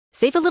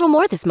Save a little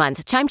more this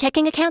month. Chime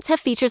checking accounts have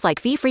features like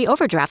fee-free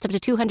overdraft up to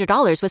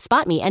 $200 with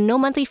SpotMe and no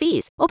monthly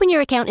fees. Open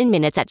your account in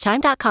minutes at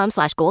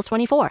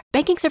chime.com/goals24.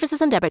 Banking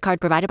services and debit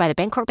card provided by the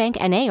Bancorp Bank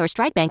N.A. or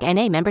Stride Bank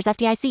N.A. members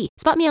FDIC.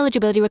 SpotMe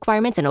eligibility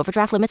requirements and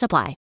overdraft limits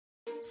apply.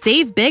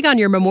 Save big on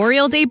your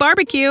Memorial Day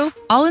barbecue,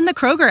 all in the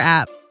Kroger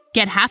app.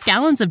 Get half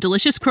gallons of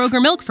delicious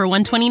Kroger milk for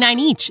 $1.29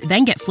 each.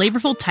 Then get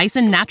flavorful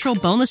Tyson natural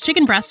boneless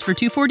chicken breasts for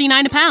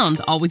 $2.49 a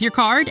pound, all with your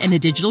card and a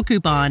digital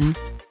coupon.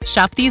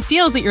 Shop these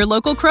deals at your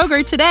local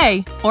Kroger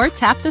today, or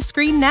tap the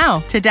screen now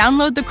to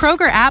download the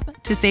Kroger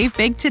app to save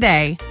big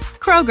today.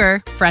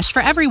 Kroger, fresh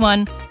for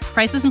everyone.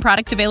 Prices and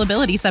product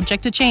availability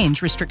subject to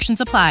change.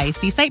 Restrictions apply.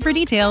 See site for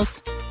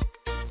details.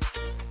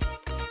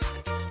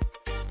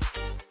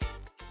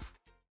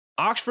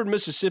 Oxford,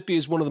 Mississippi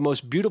is one of the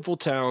most beautiful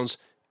towns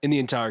in the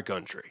entire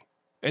country.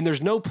 And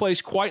there's no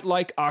place quite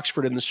like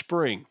Oxford in the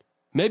spring.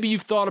 Maybe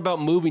you've thought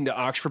about moving to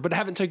Oxford but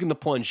haven't taken the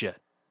plunge yet.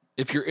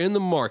 If you're in the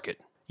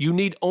market, you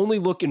need only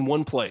look in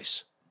one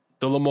place,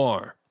 the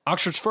Lamar,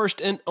 Oxford's first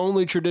and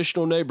only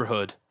traditional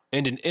neighborhood,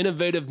 and an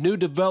innovative new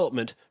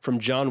development from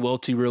John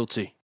Welty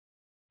Realty.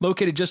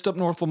 Located just up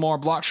North Lamar,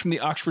 blocks from the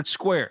Oxford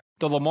Square,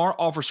 the Lamar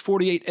offers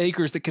 48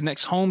 acres that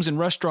connects homes and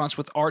restaurants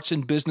with arts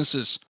and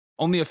businesses.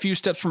 Only a few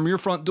steps from your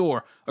front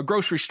door, a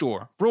grocery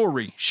store,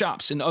 brewery,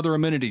 shops, and other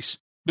amenities.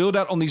 Build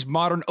out on these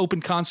modern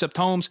open-concept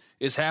homes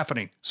is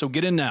happening, so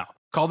get in now.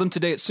 Call them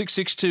today at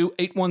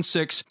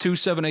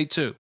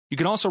 662-816-2782. You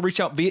can also reach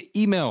out via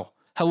email,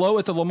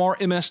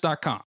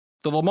 hello@thelamarms.com.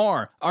 The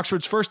Lamar,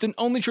 Oxford's first and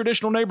only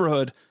traditional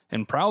neighborhood,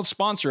 and proud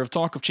sponsor of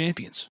Talk of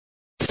Champions.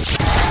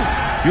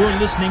 You're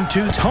listening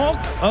to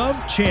Talk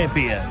of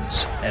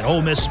Champions, an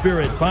Ole Miss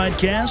Spirit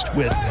podcast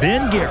with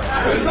Ben Garrett.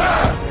 It's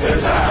time!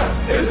 It's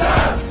time! It's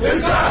time!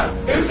 It's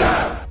time! It's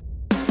time!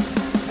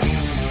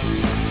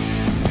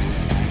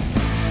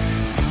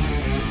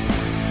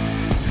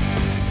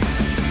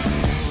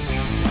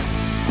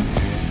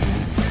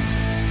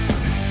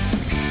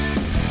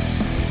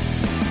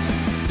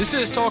 This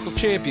is Talk of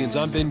Champions.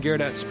 I'm Ben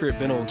Garrett at Spirit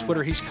Ben on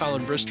Twitter. He's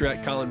Colin Brister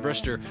at Colin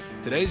Brister.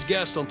 Today's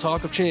guest on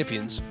Talk of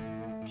Champions,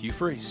 Hugh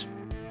Freeze,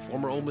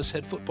 former Ole Miss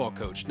head football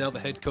coach, now the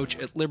head coach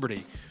at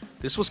Liberty.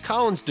 This was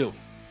Colin's doing.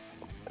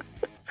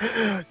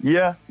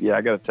 Yeah,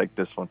 I got to take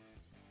this one.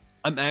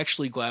 I'm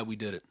actually glad we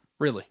did it.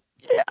 Really.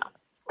 Yeah,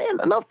 man,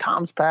 enough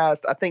time's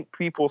passed. I think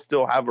people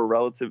still have a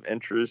relative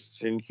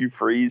interest in Hugh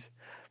Freeze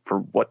for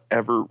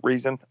whatever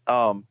reason.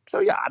 So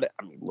yeah, I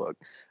mean, look,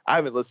 I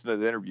haven't listened to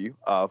the interview,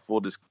 full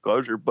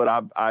disclosure, but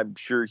I'm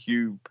sure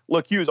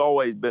Hugh's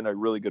always been a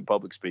really good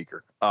public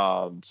speaker.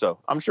 So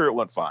I'm sure it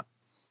went fine.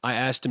 I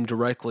asked him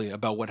directly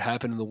about what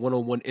happened in the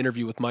one-on-one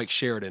interview with Mike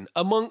Sheridan,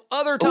 among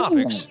other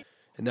topics. Ooh.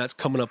 And that's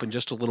coming up in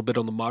just a little bit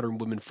on the Modern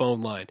Women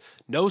phone line.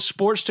 No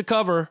sports to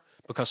cover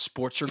because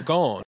sports are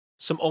gone.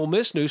 Some Ole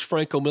Miss news.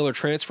 Franco Miller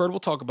transferred. We'll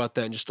talk about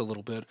that in just a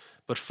little bit.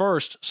 But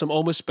first, some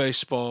Ole Miss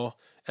baseball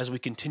as we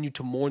continue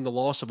to mourn the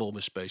loss of Ole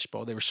Miss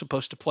baseball. They were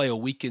supposed to play a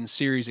weekend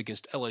series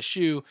against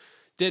LSU.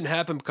 Didn't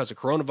happen because of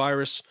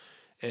coronavirus.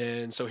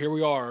 And so here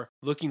we are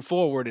looking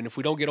forward. And if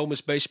we don't get Ole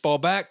Miss baseball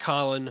back,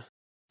 Colin,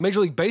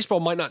 Major League Baseball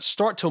might not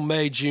start till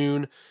May,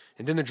 June.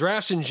 And then the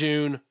draft's in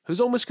June.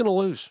 Who's Ole Miss going to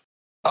lose?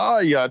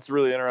 Yeah, it's a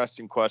really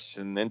interesting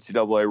question. The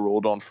NCAA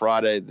ruled on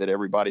Friday that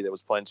everybody that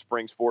was playing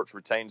spring sports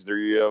retains their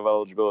year of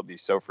eligibility.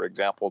 So, for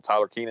example,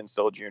 Tyler Keenan's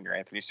still a junior,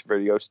 Anthony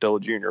Servideo still a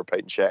junior,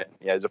 Peyton Shatton,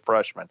 he's a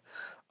freshman.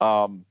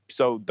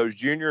 So those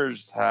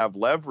juniors have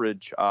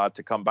leverage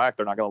to come back.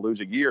 They're not going to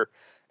lose a year.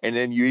 And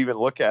then you even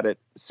look at it,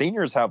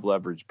 seniors have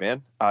leverage,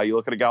 Ben. You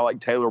look at a guy like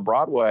Taylor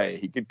Broadway.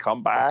 He could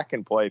come back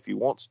and play if he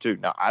wants to.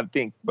 Now, I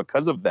think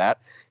because of that,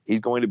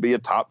 he's going to be a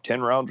top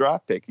 10-round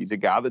draft pick. He's a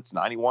guy that's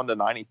 91 to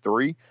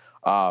 93,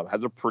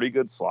 has a pretty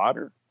good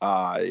slider.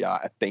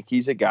 I think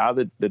he's a guy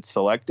that's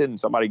selected and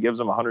somebody gives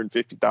him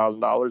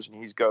 $150,000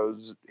 and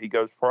he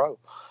goes pro.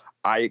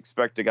 I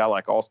expect a guy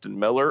like Austin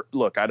Miller.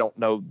 Look, I don't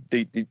know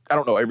I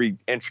don't know every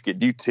intricate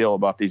detail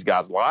about these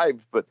guys'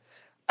 lives, but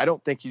I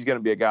don't think he's going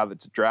to be a guy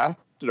that's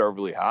drafted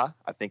overly high.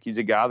 I think he's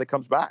a guy that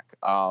comes back.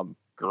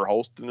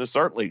 Holston is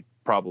certainly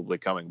probably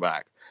coming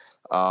back.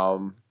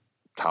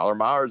 Tyler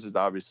Myers is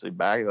obviously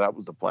back. That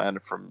was the plan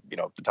from,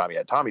 the time he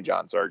had Tommy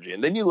John surgery.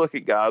 And then you look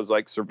at guys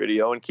like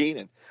Servideo and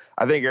Keenan.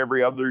 I think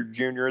every other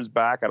junior is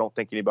back. I don't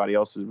think anybody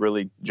else has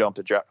really jumped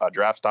a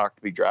draft stock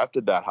to be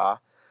drafted that high.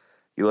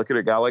 You look at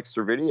a guy like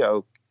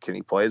Servideo, can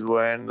he play his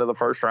way into the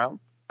first round?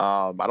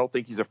 I don't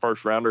think he's a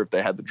first rounder if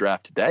they had the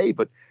draft today,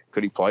 but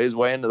could he play his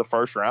way into the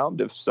first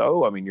round? If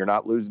so, I mean, you're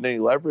not losing any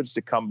leverage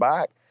to come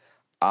back.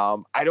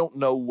 I don't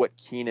know what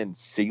Keenan's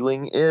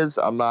ceiling is.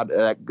 I'm not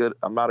that good.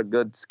 I'm not a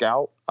good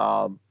scout.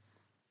 I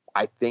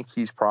think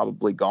he's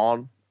probably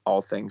gone,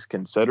 all things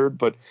considered.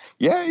 But,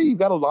 yeah, you've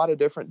got a lot of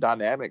different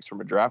dynamics from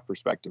a draft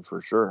perspective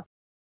for sure.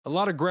 A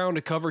lot of ground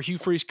to cover. Hugh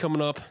Freeze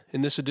coming up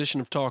in this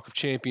edition of Talk of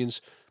Champions.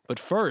 But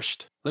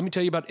first, let me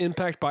tell you about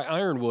Impact by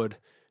Ironwood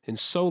and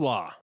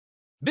Sola.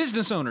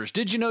 Business owners,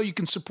 did you know you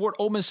can support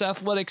Ole Miss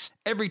Athletics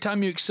every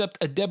time you accept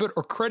a debit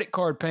or credit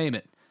card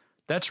payment?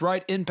 That's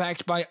right,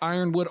 Impact by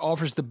Ironwood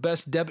offers the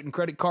best debit and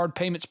credit card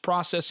payments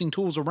processing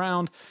tools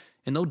around.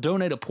 and they'll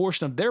donate a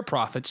portion of their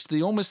profits to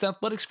the Ole Miss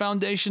Athletics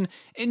Foundation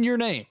in your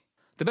name.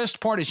 The best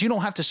part is you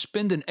don't have to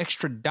spend an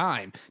extra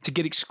dime to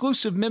get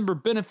exclusive member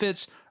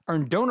benefits,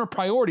 earn donor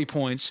priority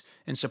points,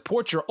 and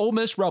support your Ole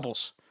Miss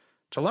Rebels.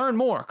 To learn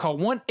more, call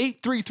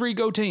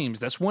 1-833-GO-TEAMS.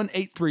 That's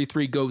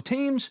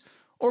 1-833-GO-TEAMS,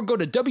 or go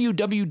to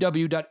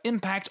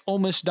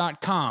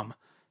www.impactolemiss.com.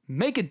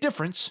 Make a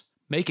difference,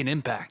 make an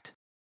impact.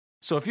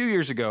 So a few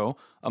years ago,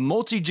 a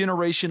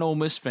multi-generation Ole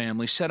Miss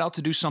family set out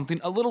to do something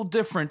a little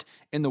different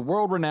in the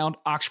world-renowned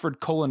Oxford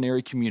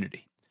culinary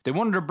community. They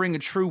wanted to bring a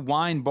true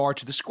wine bar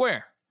to the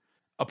square.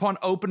 Upon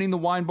opening the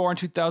wine bar in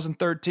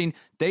 2013,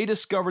 they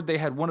discovered they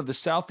had one of the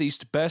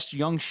Southeast's best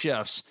young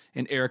chefs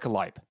in Erica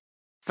Leip.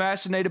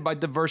 Fascinated by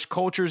diverse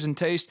cultures and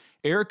tastes,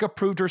 Erica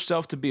proved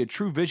herself to be a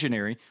true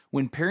visionary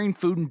when pairing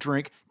food and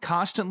drink,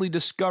 constantly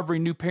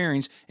discovering new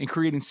pairings, and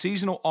creating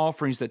seasonal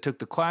offerings that took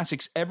the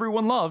classics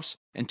everyone loves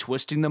and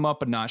twisting them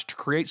up a notch to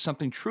create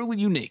something truly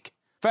unique.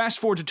 Fast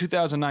forward to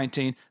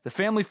 2019, the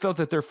family felt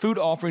that their food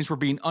offerings were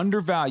being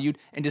undervalued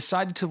and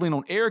decided to lean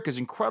on Erica's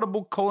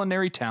incredible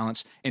culinary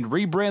talents and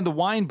rebrand the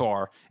wine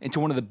bar into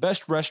one of the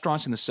best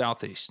restaurants in the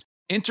Southeast.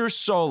 Enter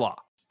Sola,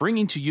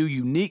 bringing to you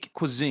unique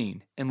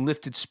cuisine and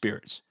lifted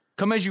spirits.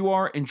 Come as you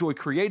are, enjoy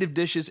creative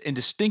dishes and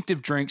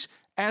distinctive drinks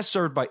as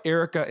served by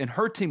Erica and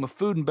her team of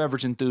food and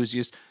beverage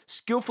enthusiasts,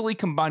 skillfully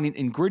combining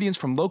ingredients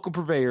from local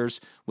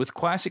purveyors with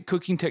classic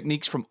cooking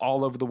techniques from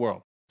all over the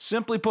world.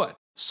 Simply put,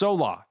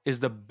 Sola is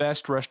the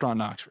best restaurant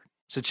in Oxford.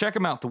 So check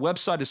them out. The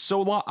website is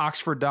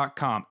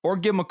solaoxford.com or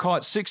give them a call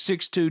at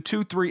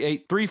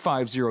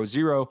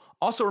 662-238-3500.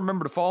 Also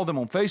remember to follow them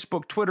on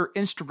Facebook, Twitter,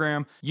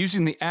 Instagram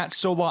using the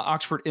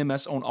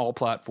 @SolaOxfordMS on all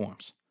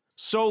platforms.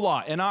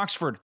 Sola in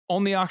Oxford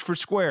on the Oxford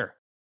Square.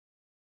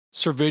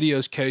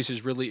 Servidio's case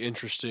is really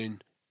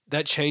interesting.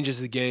 That changes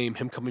the game,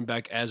 him coming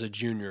back as a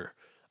junior.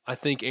 I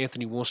think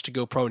Anthony wants to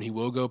go pro and he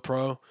will go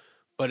pro,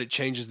 but it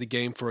changes the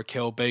game for a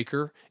Kel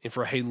Baker and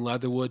for a Hayden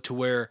Leatherwood to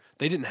where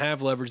they didn't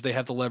have leverage, they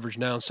have the leverage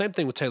now. And same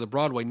thing with Taylor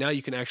Broadway. Now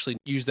you can actually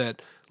use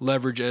that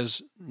leverage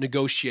as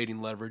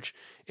negotiating leverage,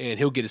 and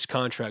he'll get his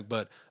contract.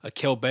 But a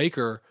Kel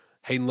Baker,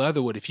 Hayden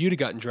Leatherwood, if you'd have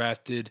gotten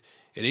drafted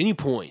at any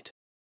point,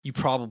 you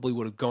probably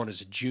would have gone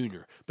as a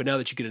junior. But now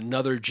that you get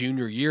another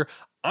junior year,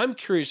 I'm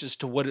curious as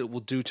to what it will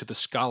do to the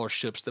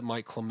scholarships that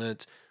Mike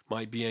Clement,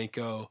 Mike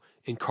Bianco,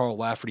 and Carl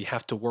Lafferty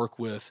have to work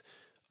with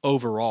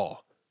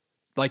overall.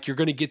 Like, you're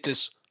going to get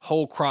this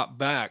whole crop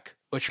back,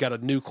 but you got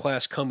a new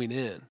class coming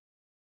in.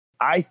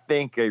 I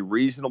think a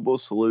reasonable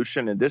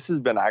solution, and this has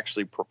been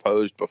actually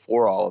proposed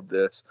before all of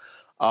this,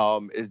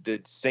 is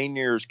that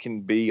seniors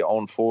can be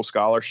on full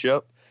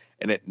scholarship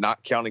and it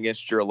not count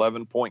against your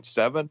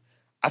 11.7.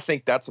 I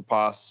think that's a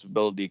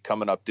possibility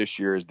coming up this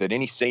year, is that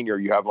any senior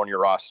you have on your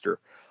roster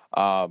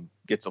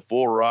gets a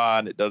full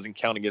ride. It doesn't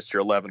count against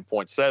your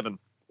 11.7,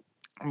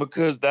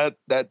 because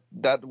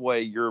that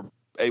way you're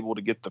able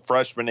to get the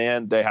freshmen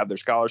in. They have their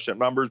scholarship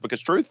numbers,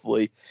 because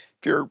truthfully,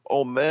 if you're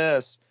Ole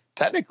Miss,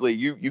 technically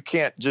you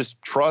can't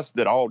just trust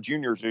that all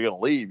juniors are going to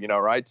leave,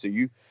 right? So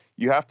you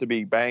have to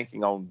be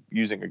banking on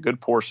using a good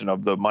portion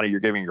of the money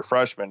you're giving your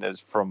freshmen is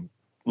from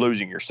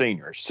losing your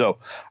seniors. So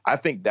I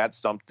think that's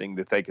something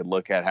that they could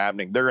look at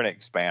happening. They're going to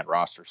expand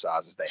roster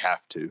sizes. They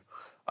have to.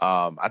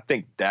 I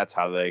think that's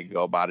how they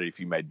go about it, if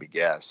you made me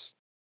guess.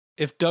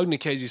 If Doug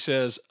Nikhazy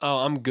says, "Oh,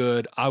 I'm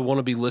good, I want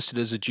to be listed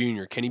as a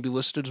junior," can he be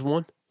listed as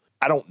one?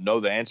 I don't know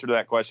the answer to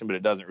that question, but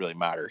it doesn't really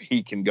matter.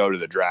 He can go to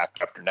the draft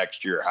after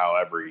next year,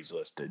 however he's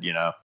listed,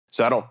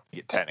 So I don't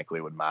think it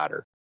technically would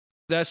matter.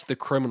 That's the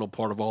criminal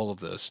part of all of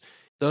this.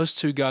 Those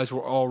two guys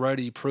were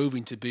already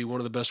proving to be one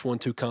of the best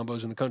 1-2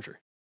 combos in the country.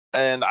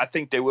 And I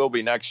think they will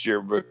be next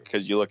year,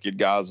 because you look at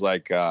guys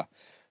like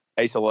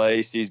Asa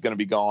Lacy is going to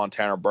be gone.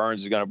 Tanner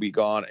Burns is going to be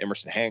gone.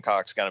 Emerson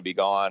Hancock's going to be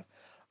gone.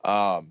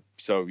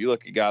 So you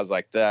look at guys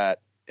like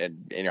that,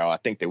 and, I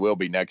think they will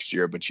be next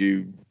year, but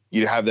you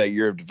have that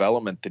year of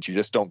development that you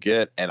just don't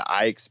get. And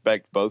I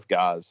expect both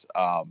guys.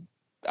 I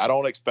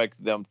don't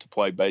expect them to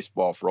play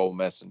baseball for Ole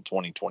Miss in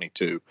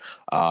 2022.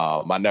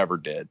 I never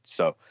did.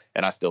 So,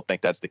 and I still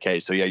think that's the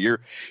case. So yeah, you're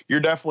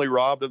definitely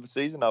robbed of a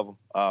season of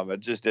them. It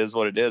just is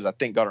what it is. I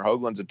think Gunnar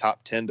Hoagland's a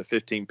top 10 to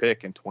 15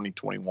 pick in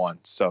 2021.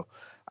 So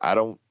I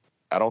don't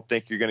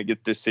think you're going to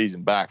get this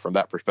season back from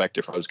that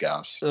perspective for those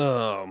guys.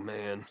 Oh,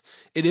 man.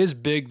 It is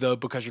big, though,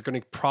 because you're going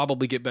to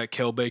probably get back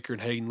Kel Baker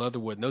and Hayden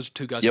Leatherwood, and those are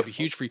two guys that would be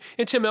huge for you.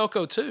 And Tim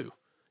Elko, too.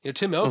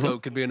 Tim Elko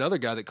could be another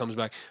guy that comes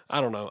back.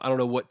 I don't know. I don't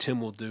know what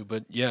Tim will do,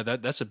 but, yeah,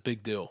 that's a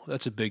big deal.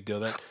 That's a big deal.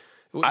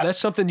 That's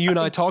something you and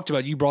I talked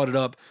about. You brought it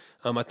up,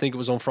 I think it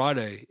was on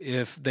Friday,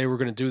 if they were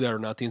going to do that or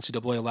not. The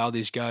NCAA allowed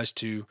these guys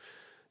to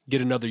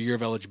get another year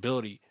of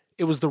eligibility.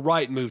 It was the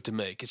right move to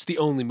make. It's the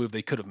only move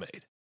they could have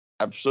made.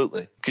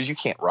 Absolutely. Because you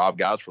can't rob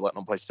guys for letting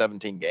them play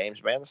 17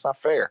 games, man. That's not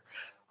fair.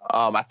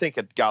 I think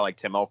a guy like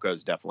Tim Elko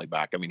is definitely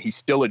back. I mean, he's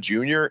still a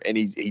junior, and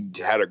he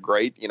had a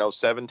great,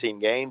 17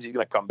 games. He's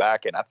going to come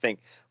back and I think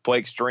play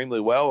extremely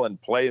well and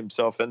play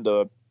himself into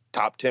a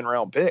top 10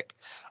 round pick.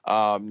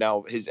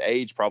 Now his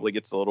age probably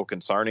gets a little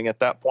concerning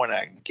at that point,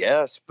 I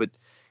guess, but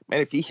man,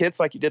 if he hits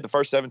like he did the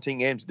first 17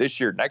 games this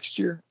year, next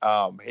year,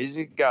 he's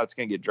a guy that's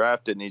going to get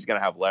drafted and he's going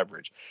to have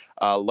leverage.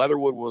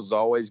 Leatherwood was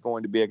always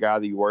going to be a guy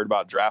that you worried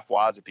about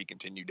draft-wise if he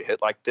continued to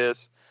hit like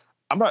this.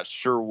 I'm not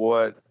sure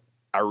what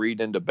I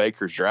read into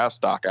Baker's draft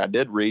stock. I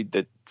did read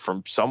that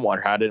from someone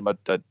who had him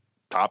at the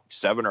top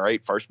 7 or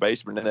 8 first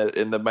baseman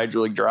in the Major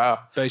League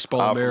draft.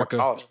 Baseball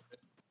America.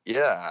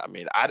 Yeah, I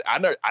mean, I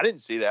know I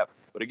didn't see that,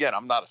 but again,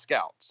 I'm not a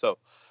scout, so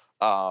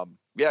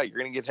yeah, you're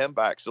going to get him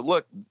back. So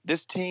look,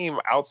 this team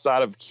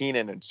outside of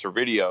Keenan and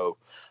Servideo,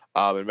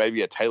 and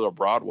maybe a Taylor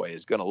Broadway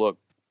is going to look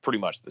pretty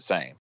much the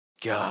same.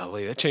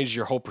 Golly, that changes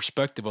your whole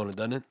perspective on it,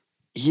 doesn't it?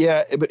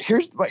 Yeah, but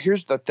here's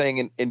the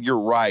thing, and you're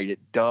right,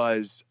 it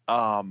does.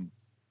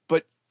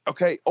 But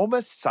okay, Ole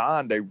Miss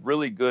signed a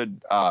really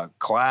good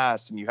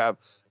class, and you have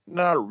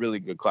not a really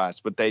good class,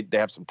 but they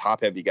have some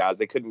top heavy guys.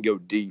 They couldn't go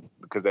deep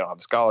because they don't have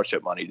the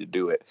scholarship money to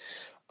do it.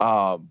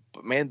 But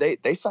man,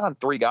 they signed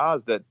 3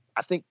 guys that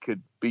I think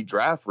could be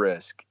draft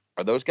risk.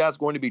 Are those guys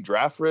going to be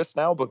draft risk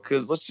now?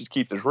 Because let's just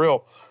keep this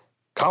real.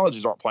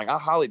 Colleges aren't playing. I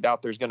highly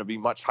doubt there's going to be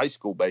much high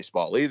school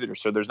baseball either.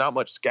 So there's not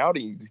much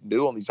scouting you can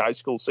do on these high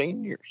school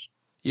seniors.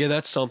 Yeah,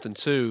 that's something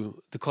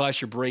too. The class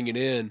you're bringing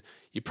in,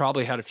 you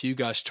probably had a few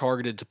guys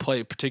targeted to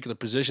play at particular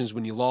positions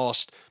when you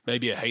lost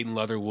maybe a Hayden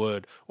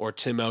Leatherwood or a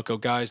Tim Elko,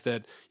 guys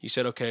that you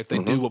said, okay, if they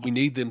do what we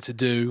need them to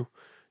do,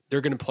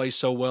 they're going to play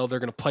so well, they're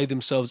going to play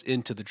themselves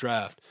into the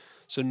draft.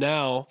 So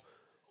now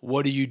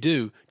what do?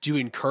 Do you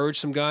encourage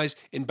some guys?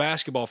 In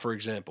basketball, for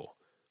example,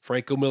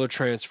 Franco Miller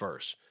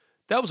transfers.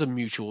 That was a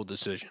mutual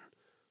decision.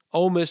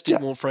 Ole Miss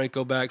didn't want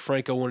Franco back.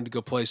 Franco wanted to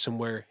go play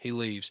somewhere. He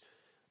leaves.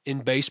 In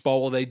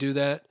baseball, will they do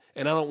that?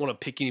 And I don't want to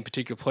pick any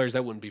particular players.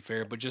 That wouldn't be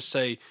fair. But just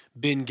say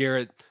Ben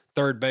Garrett,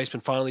 third baseman,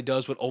 finally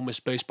does what Ole Miss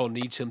baseball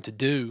needs him to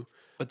do,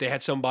 but they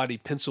had somebody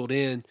penciled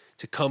in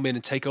to come in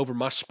and take over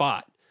my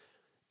spot.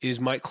 Is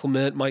Mike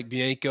Clement, Mike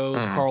Bianco,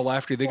 Carl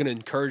Lafferty, they're going to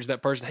encourage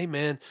that person, hey,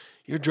 man,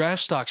 your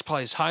draft stock's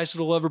probably as high as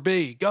it'll ever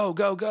be. Go,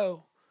 go,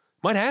 go.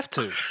 Might have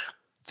to.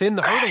 Thin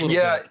the herd a little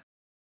bit.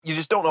 You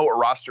just don't know what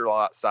roster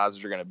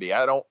sizes are going to be.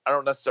 I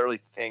don't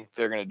necessarily think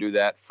they're going to do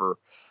that for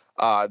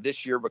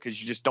this year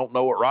because you just don't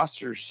know what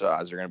roster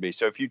size are going to be.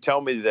 So if you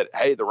tell me that,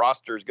 hey, the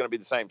roster is going to be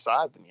the same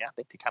size, then yeah, I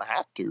think they kind of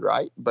have to,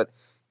 right? But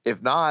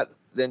if not,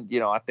 then,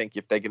 I think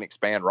if they can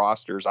expand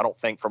rosters, I don't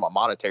think from a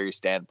monetary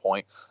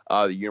standpoint,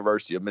 the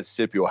University of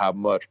Mississippi will have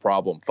much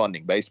problem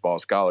funding baseball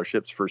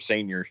scholarships for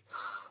seniors.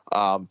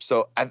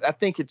 So I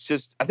think it's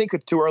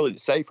too early to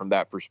say from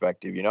that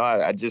perspective.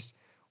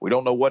 We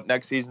don't know what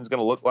next season is going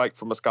to look like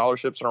from a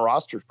scholarships and a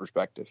rosters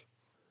perspective.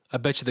 I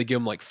bet you they give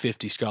them like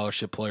 50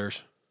 scholarship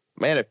players.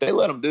 Man, if they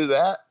let them do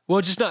that.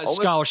 Well, just not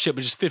scholarship,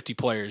 but just 50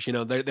 players. They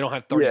don't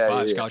have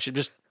 35 scholarships,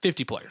 just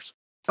 50 players.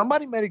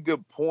 Somebody made a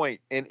good point,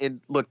 and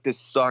look, this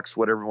sucks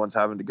what everyone's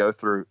having to go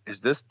through.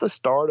 Is this the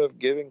start of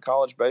giving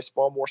college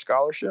baseball more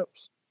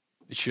scholarships?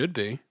 It should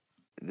be.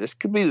 This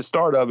could be the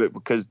start of it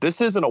because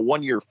this isn't a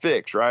one-year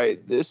fix,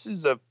 right? This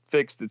is a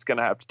fix that's going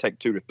to have to take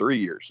 2 to 3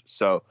 years.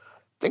 So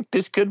I think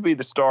this could be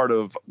the start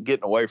of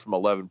getting away from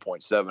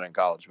 11.7 in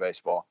college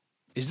baseball.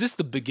 Is this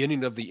the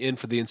beginning of the end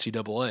for the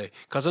NCAA?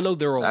 Because I know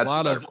there are a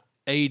lot of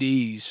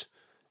ADs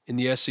in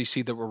the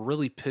SEC that were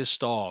really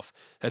pissed off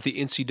that the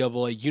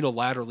NCAA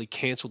unilaterally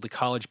canceled the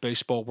College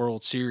Baseball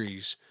World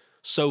Series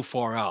so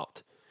far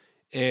out.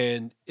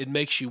 And it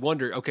makes you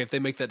wonder, okay, if they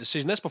make that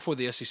decision, that's before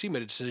the SEC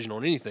made a decision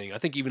on anything. I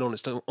think even on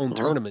its own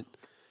tournament,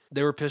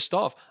 they were pissed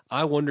off.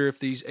 I wonder if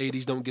these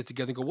ADs don't get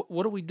together and go,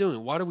 what are we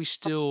doing? Why do we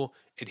still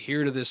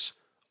adhere to this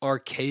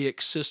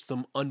archaic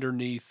system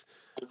underneath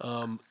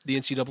the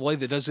NCAA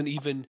that doesn't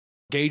even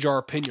gauge our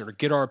opinion or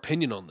get our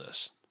opinion on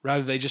this?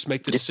 Rather, they just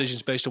make the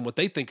decisions based on what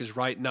they think is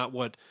right, not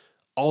what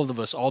all of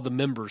us, all the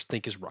members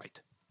think is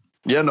right.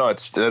 Yeah, no,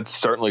 that's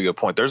certainly a good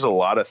point. There's a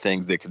lot of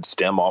things that could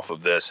stem off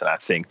of this, and I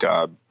think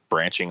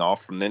branching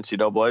off from the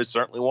NCAA is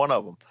certainly one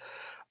of them.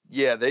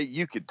 Yeah,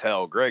 you could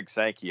tell Greg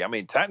Sankey. I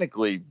mean,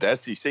 technically, the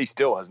SEC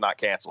still has not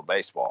canceled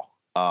baseball.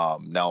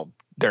 Now,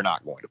 they're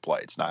not going to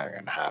play. It's not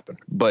going to happen.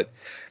 But,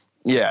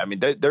 yeah, I mean,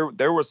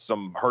 there was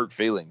some hurt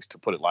feelings, to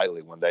put it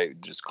lightly, when they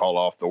just called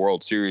off the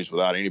World Series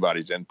without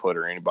anybody's input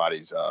or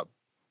anybody's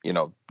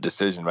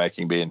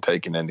decision-making being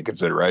taken into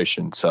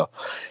consideration. So,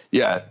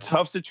 yeah,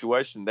 tough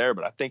situation there,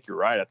 but I think you're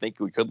right. I think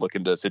we could look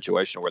into a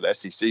situation where the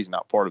SEC is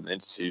not part of the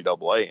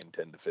NCAA in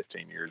 10 to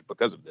 15 years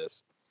because of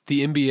this.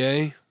 The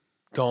NBA,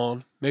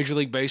 gone. Major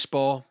League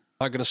Baseball,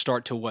 not going to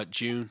start till,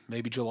 June,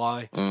 maybe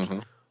July? Mm-hmm.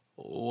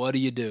 What do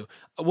you do?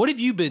 What have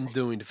you been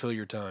doing to fill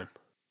your time?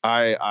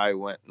 I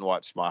went and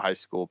watched my high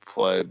school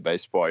play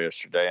baseball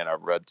yesterday, and I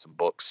read some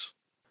books.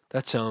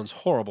 That sounds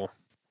horrible.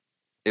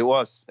 It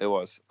was.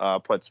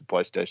 Played some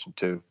PlayStation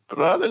 2. But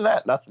other than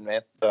that, nothing,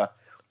 man.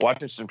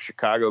 Watching some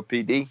Chicago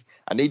PD.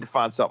 I need to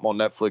find something on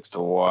Netflix to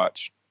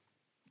watch.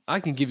 I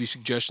can give you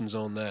suggestions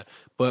on that.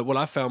 But what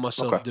I found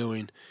myself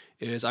doing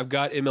is I've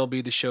got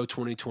MLB The Show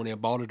 2020. I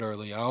bought it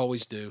early. I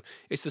always do.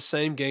 It's the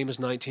same game as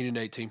 19 and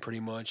 18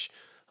 pretty much.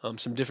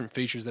 some different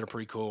features that are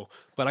pretty cool.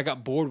 But I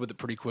got bored with it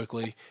pretty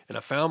quickly, and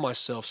I found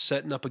myself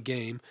setting up a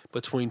game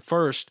between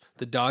first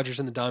the Dodgers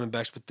and the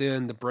Diamondbacks, but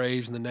then the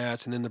Braves and the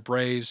Nats, and then the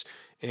Braves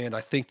and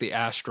I think the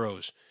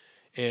Astros.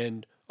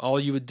 And all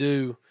you would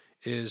do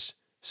is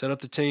set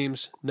up the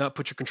teams, not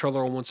put your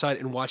controller on one side,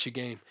 and watch a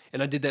game.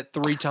 And I did that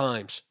 3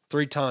 times.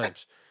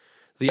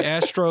 The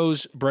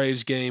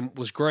Astros-Braves game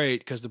was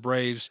great because the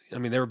Braves,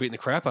 they were beating the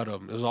crap out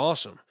of them. It was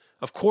awesome.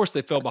 Of course,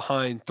 they fell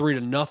behind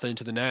 3-0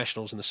 to the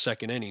Nationals in the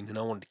second inning, and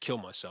I wanted to kill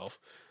myself.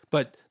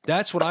 But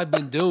that's what I've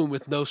been doing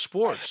with no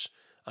sports.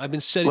 I've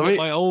been setting up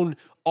my own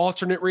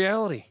alternate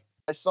reality.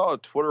 I saw a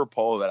Twitter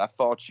poll that I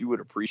thought you would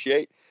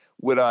appreciate.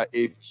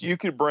 If you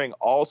could bring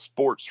all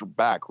sports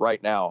back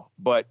right now,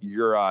 but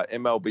your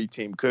MLB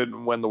team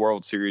couldn't win the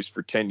World Series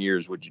for 10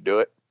 years, would you do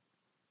it?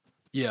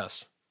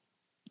 Yes.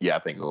 Yeah, I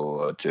think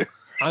we'll too.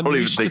 I'm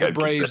used to the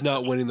Braves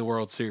not winning the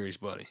World Series,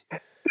 buddy.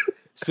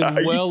 It's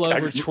been well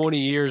over 20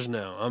 years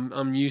now.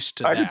 I'm used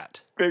to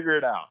that. Figure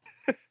it out.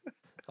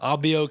 I'll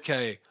be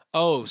okay.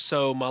 Oh,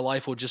 so my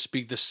life will just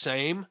be the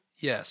same?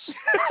 Yes.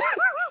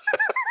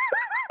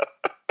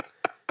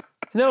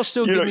 And that'll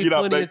still give me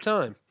plenty of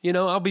time.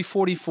 I'll be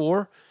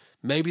 44.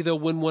 Maybe they'll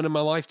win one in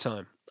my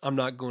lifetime. I'm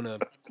not going to,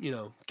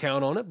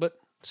 count on it, but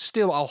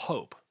still I'll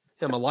hope.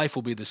 Yeah, my life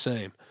will be the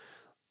same.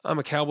 I'm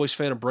a Cowboys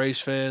fan, a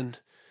Braves fan.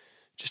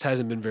 Just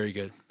hasn't been very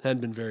good.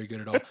 Hadn't been very good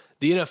at all.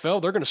 The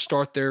NFL, they're going to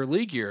start their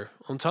league year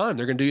on time.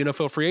 They're going to do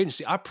NFL free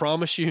agency. I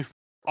promise you,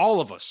 all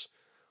of us,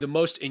 the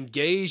most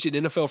engaged in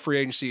NFL free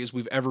agency as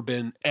we've ever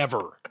been,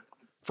 ever,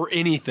 for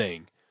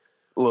anything.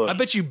 Look, I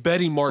bet you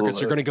betting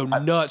markets are going to go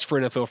nuts for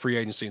NFL free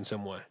agency in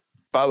some way.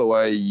 By the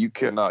way, you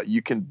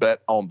can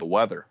bet on the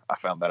weather. I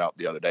found that out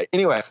the other day.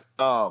 Anyway,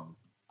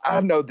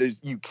 I know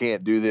you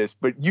can't do this,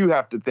 but you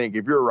have to think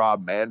if you're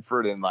Rob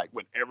Manfred and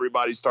when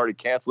everybody started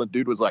canceling,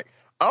 dude was like,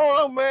 I don't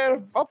know, man.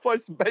 If I play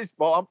some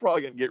baseball, I'm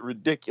probably going to get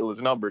ridiculous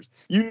numbers.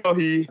 He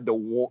had to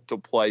want to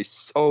play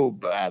so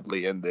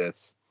badly in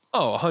this.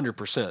 Oh,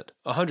 100%.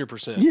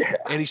 100%. Yeah.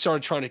 And he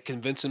started trying to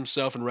convince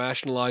himself and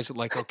rationalize it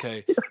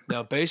okay,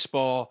 now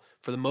baseball,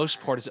 for the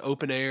most part, is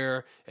open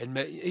air. And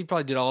he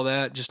probably did all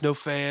that, just no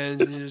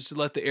fans, and just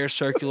let the air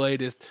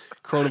circulate. If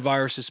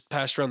coronavirus is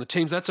passed around the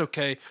teams, that's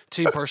okay.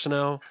 Team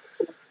personnel.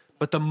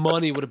 But the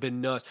money would have been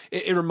nuts.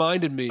 It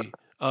reminded me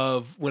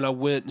of when I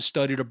went and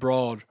studied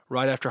abroad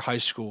right after high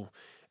school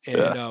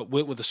and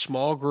went with a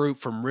small group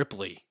from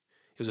Ripley.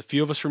 It was a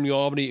few of us from New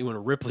Albany and went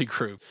a Ripley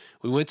group.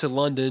 We went to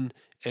London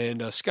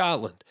and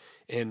Scotland.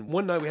 And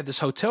one night we had this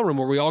hotel room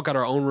where we all got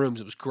our own rooms.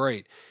 It was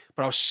great.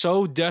 But I was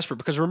so desperate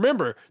because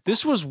remember,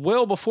 this was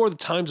well before the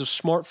times of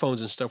smartphones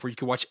and stuff where you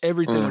could watch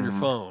everything on your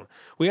phone.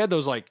 We had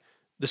those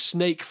the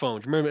Snake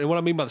phones. Remember, and what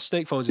I mean by the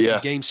Snake phones is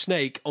the game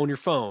Snake on your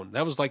phone.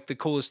 That was the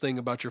coolest thing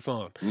about your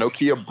phone.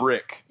 Nokia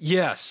brick.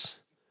 Yes.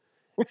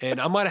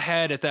 And I might have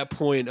had at that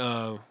point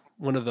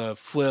one of the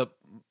flip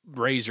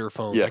Razor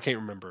phones. I can't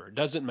remember. It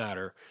doesn't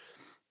matter.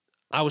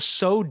 I was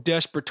so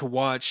desperate to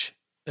watch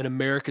an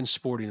American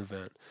sporting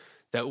event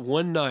that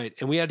one night,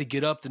 and we had to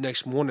get up the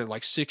next morning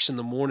at 6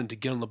 a.m. to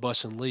get on the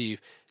bus and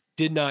leave.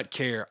 Did not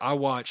care. I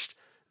watched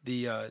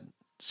the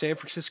San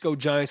Francisco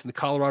Giants and the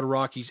Colorado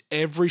Rockies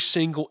every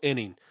single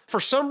inning.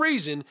 For some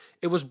reason,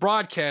 it was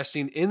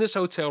broadcasting in this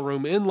hotel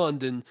room in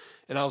London,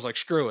 and I was like,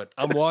 screw it.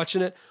 I'm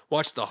watching it.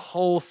 Watched the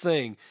whole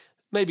thing.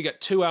 Maybe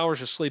got 2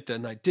 hours of sleep that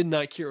night. Did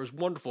not care. It was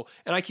wonderful.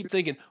 And I keep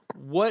thinking,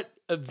 what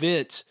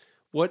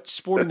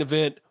sporting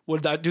event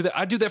would I do that?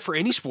 I'd do that for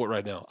any sport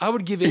right now. I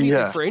would give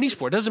anything for any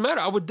sport. It doesn't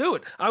matter. I would do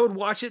it. I would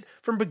watch it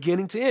from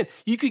beginning to end.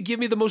 You could give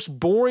me the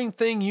most boring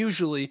thing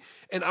usually,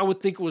 and I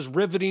would think it was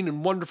riveting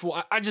and wonderful.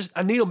 I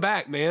need them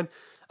back, man.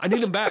 I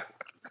need them back.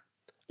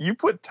 You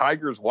put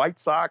Tigers White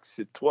Sox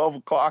at 12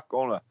 o'clock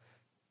on a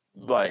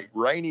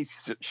rainy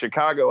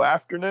Chicago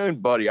afternoon,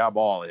 buddy, I'm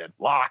all in.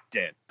 Locked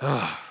in.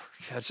 I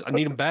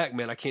need him back,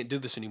 man. I can't do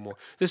this anymore.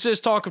 This is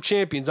Talk of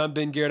Champions. I'm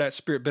Ben Garrett at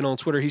Spirit Ben on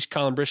Twitter. He's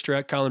Colin Brister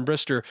at Colin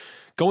Brister.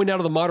 Going down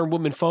to the Modern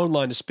Women phone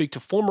line to speak to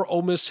former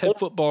Ole Miss head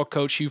football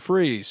coach Hugh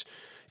Freeze.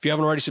 If you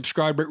haven't already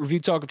subscribed, rate, review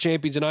Talk of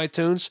Champions in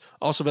iTunes.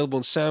 Also available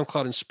on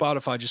SoundCloud and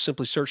Spotify. Just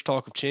simply search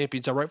Talk of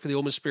Champions. I write for the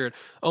Ole Miss Spirit,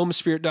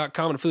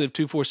 OleMissSpirit.com, an affiliate of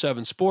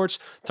 247 Sports.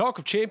 Talk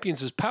of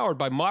Champions is powered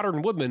by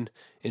Modern Woodmen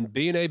in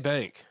B&A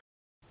Bank.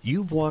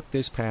 You've walked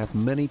this path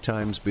many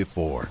times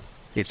before.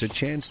 It's a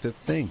chance to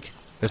think,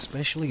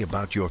 especially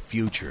about your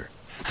future.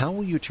 How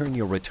will you turn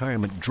your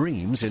retirement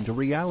dreams into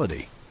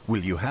reality?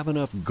 Will you have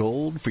enough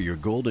gold for your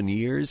golden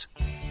years?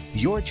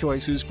 Your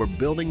choices for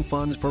building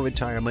funds for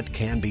retirement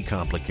can be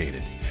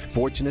complicated.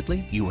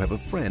 Fortunately, you have a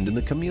friend in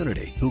the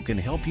community who can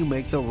help you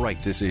make the right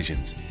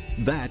decisions.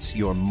 That's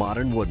your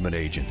Modern Woodman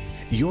agent.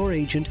 Your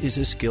agent is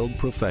a skilled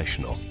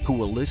professional who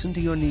will listen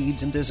to your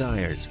needs and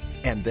desires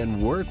and then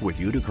work with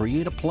you to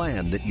create a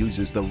plan that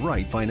uses the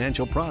right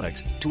financial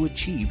products to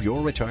achieve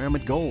your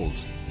retirement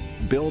goals.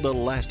 Build a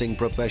lasting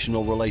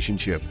professional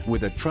relationship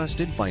with a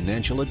trusted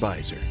financial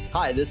advisor.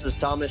 Hi, this is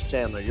Thomas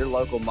Chandler, your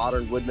local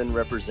Modern Woodman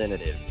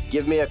representative.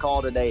 Give me a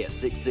call today at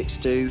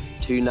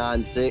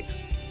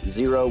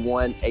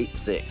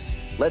 662-296-0186.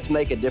 Let's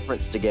make a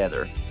difference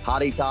together.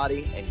 Hotty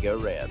toddy and go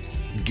Rebs.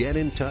 Get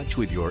in touch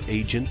with your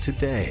agent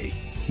today.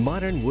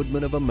 Modern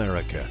Woodmen of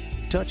America.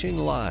 Touching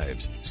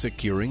lives,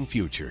 securing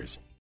futures.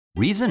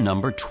 Reason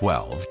number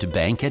 12 to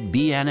bank at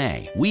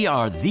BNA. We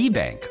are the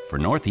bank for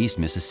Northeast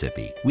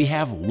Mississippi. We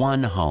have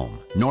one home,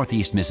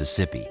 Northeast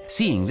Mississippi.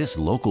 Seeing this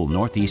local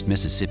Northeast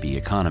Mississippi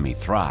economy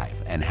thrive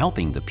and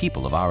helping the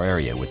people of our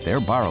area with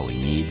their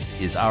borrowing needs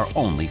is our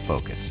only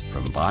focus.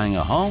 From buying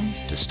a home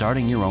to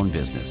starting your own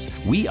business,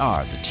 we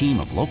are the team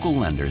of local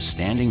lenders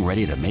standing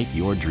ready to make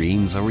your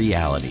dreams a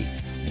reality.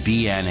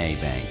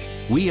 BNA Bank.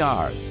 We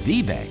are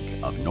the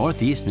bank of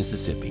Northeast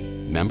Mississippi.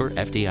 Member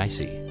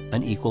FDIC,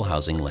 an equal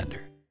housing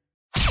lender.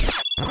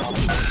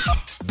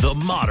 The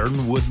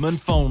Modern Woodman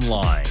phone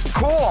line.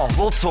 Cool,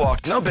 we'll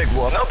talk. No big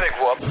whoop. No big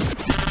whoop.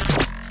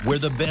 Where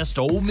the best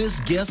Ole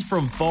Miss guests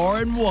from far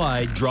and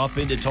wide drop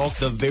in to talk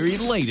the very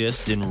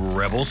latest in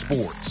Rebel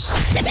sports.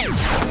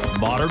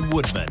 Modern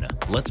Woodman.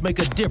 Let's make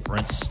a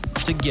difference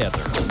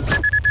together.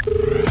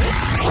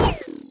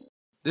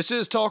 This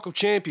is Talk of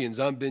Champions.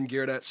 I'm Ben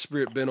Garrett at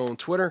Spirit Ben on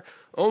Twitter.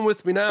 On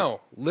with me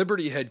now,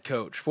 Liberty head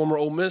coach, former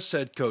Ole Miss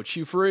head coach,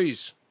 Hugh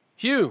Freeze.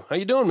 Hugh, how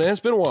you doing, man? It's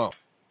been a while.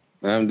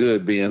 I'm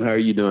good, Ben. How are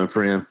you doing,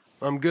 friend?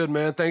 I'm good,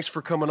 man. Thanks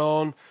for coming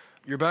on.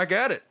 You're back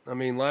at it. I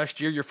mean,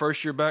 last year, your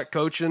first year back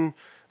coaching.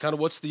 Kind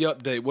of what's the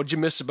update? What did you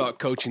miss about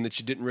coaching that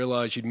you didn't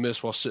realize you'd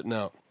miss while sitting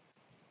out?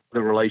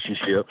 The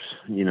relationships,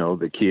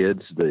 the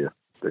kids, the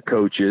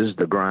coaches,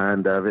 the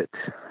grind of it,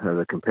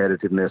 the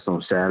competitiveness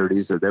on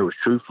Saturdays. There was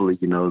truthfully,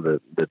 the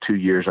 2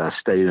 years I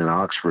stayed in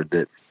Oxford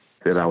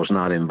that I was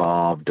not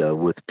involved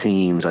with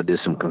teams. I did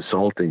some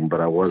consulting,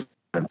 but I wasn't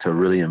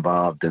really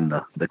involved in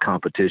the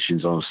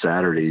competitions on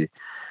Saturday.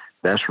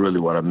 That's really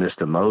what I missed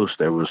the most.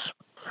 There was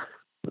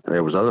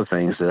other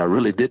things that I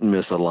really didn't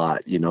miss a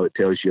lot. It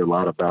tells you a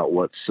lot about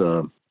what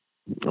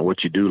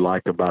you do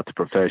like about the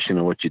profession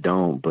and what you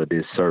don't, but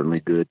it's certainly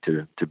good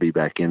to be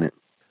back in it.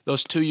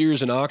 Those 2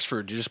 years in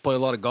Oxford, did you just play a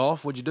lot of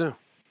golf? What'd you do?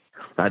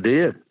 I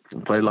did.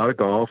 Played a lot of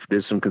golf,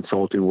 did some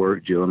consulting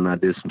work. Jill and I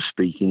did some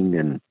speaking,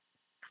 and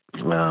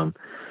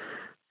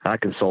I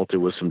consulted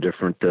with some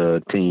different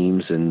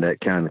teams, and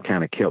that kind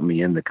of kept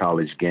me in the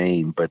college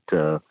game. But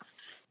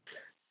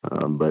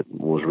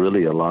was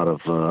really a lot of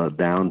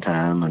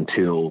downtime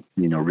until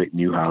Rick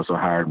Newhouse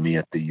hired me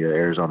at the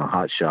Arizona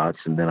Hot Shots,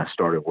 and then I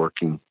started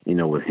working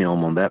with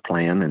him on that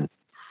plan, and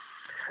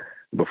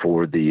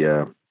before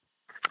the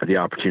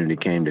opportunity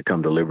came to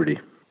come to Liberty.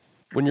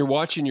 When you're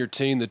watching your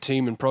team, the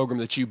team and program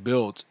that you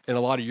built, and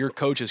a lot of your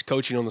coaches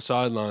coaching on the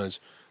sidelines,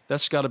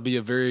 that's got to be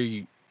a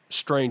very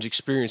strange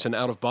experience, an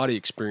out-of-body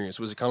experience.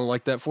 Was it kind of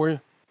like that for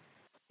you?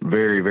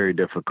 Very, very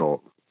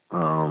difficult. It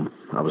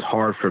was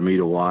hard for me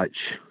to watch,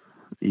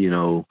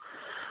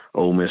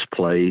 Ole Miss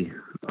play,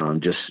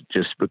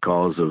 just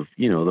because of,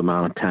 the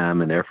amount of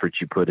time and effort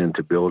you put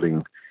into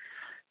building,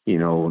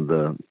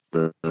 the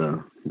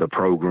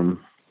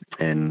program,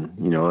 and,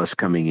 us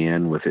coming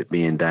in with it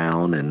being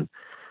down and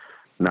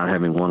not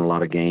having won a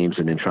lot of games,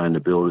 and then trying to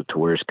build it to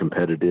where it's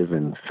competitive,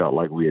 and felt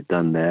like we had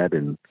done that.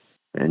 And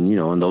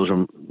those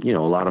are, a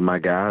lot of my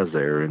guys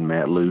there, and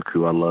Matt Luke,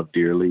 who I love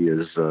dearly,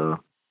 is,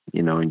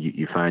 and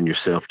you find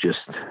yourself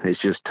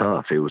it's just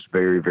tough. It was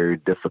very, very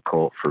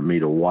difficult for me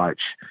to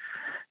watch,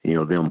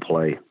 them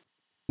play.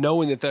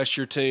 Knowing that that's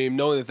your team,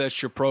 knowing that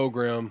that's your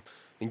program,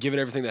 and given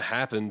everything that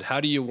happened, how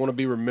do you want to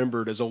be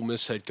remembered as Ole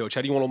Miss head coach?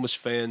 How do you want Ole Miss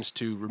fans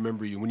to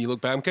remember you when you look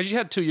back? Because you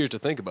had 2 years to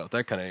think about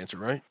that kind of answer,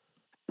 right?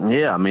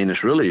 Yeah, I mean,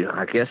 it's really,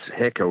 I guess,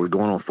 heck, are we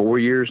going on 4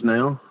 years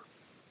now?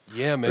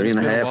 Yeah, man.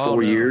 3.5,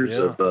 4 years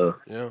of,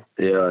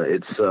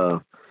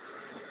 it's,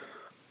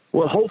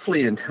 well,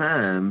 hopefully in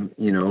time,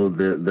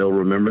 they'll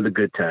remember the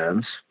good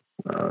times.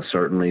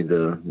 Certainly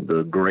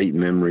the great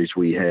memories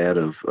we had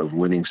of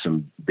winning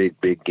some big,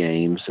 big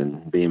games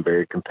and being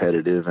very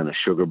competitive, and a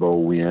Sugar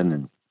Bowl win.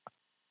 And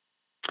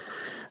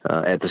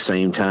at the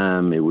same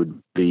time, it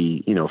would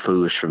be,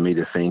 foolish for me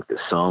to think that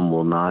some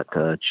will not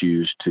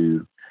choose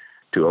to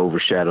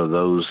overshadow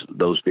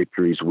those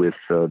victories with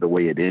the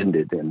way it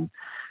ended. And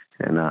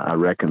I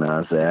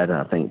recognize that.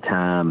 I think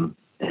time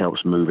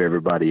helps move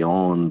everybody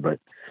on, but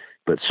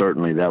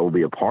certainly that will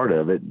be a part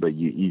of it. But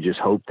you just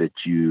hope that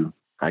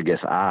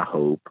I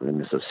hope,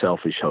 and it's a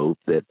selfish hope,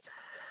 that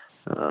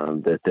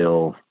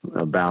they'll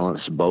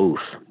balance both,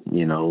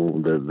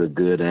 the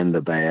good and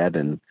the bad.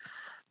 And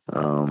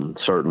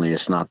certainly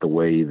it's not the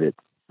way that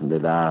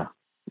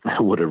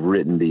I would have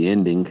written the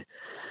ending.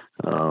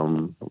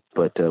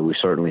 But we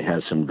certainly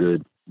had some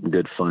good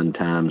fun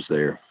times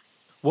there.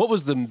 What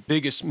was the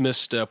biggest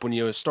misstep when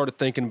you started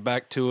thinking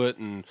back to it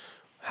and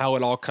how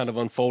it all kind of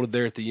unfolded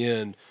there at the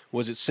end?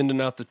 Was it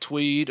sending out the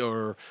tweet,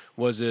 or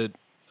was it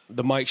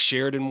the Mike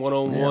Sheridan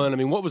one-on-one? Yeah. I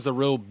mean, what was the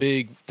real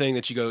big thing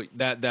that you go,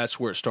 that's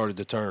where it started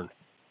to turn?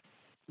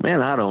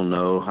 Man, I don't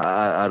know.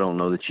 I don't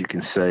know that you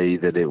can say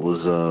that it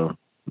was,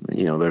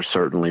 there's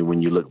certainly,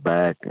 when you look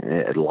back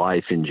at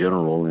life in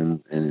general,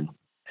 and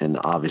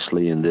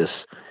obviously in this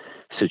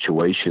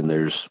situation,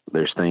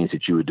 there's things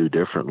that you would do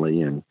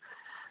differently. And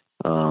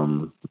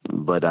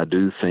But I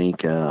do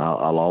think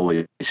I'll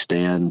always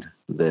stand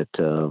that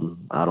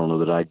I don't know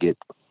that I get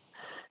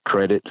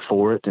credit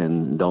for it,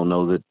 and don't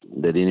know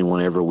that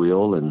anyone ever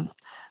will.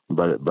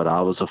 But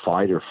I was a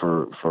fighter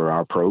for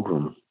our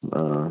program,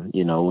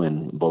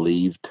 and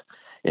believed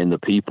in the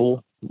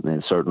people.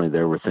 And certainly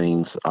there were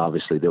things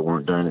obviously that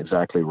weren't done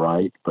exactly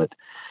right, but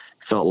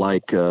felt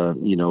like,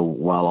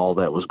 while all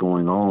that was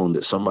going on,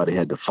 that somebody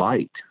had to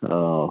fight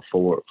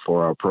for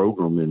our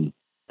program.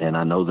 And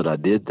I know that I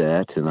did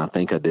that, and I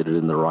think I did it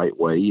in the right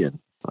way.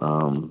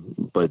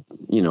 But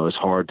it's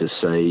hard to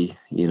say,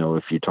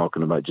 if you're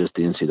talking about just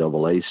the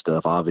NCAA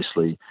stuff,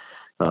 obviously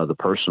the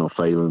personal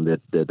failing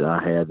that I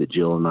had, that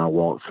Jill and I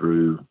walked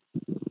through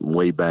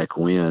way back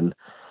when,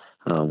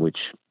 which,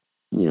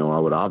 I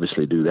would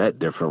obviously do that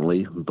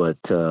differently, but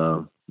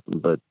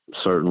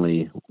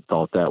certainly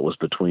thought that was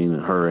between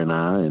her and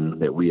I,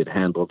 and that we had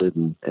handled it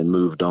and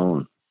moved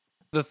on.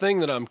 The thing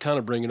that I'm kind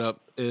of bringing up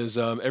is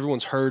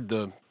everyone's heard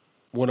the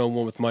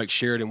one-on-one with Mike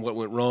Sheridan, what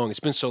went wrong. It's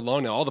been so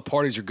long now. All the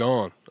parties are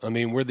gone. I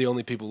mean, we're the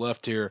only people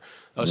left here,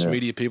 us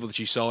media people that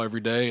you saw every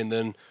day, and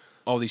then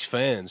all these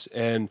fans.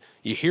 And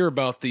you hear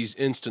about these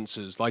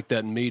instances like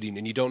that meeting,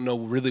 and you don't know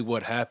really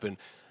what happened.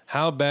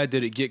 How bad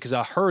did it get? Because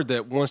I heard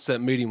that once that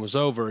meeting was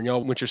over and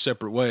y'all went your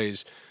separate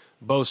ways,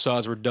 both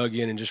sides were dug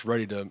in and just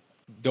ready to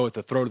go at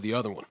the throat of the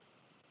other one.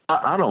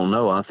 I don't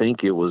know. I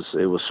think it was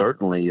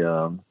certainly,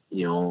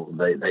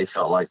 they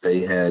felt like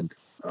they had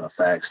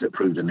facts that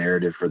proved a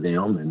narrative for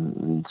them,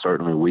 and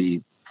certainly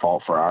we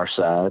fought for our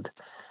side,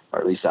 or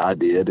at least I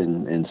did,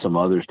 and some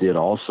others did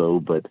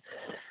also.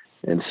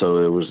 And so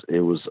it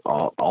was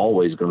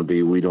always going to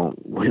be, we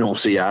don't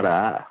see eye to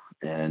eye,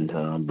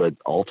 but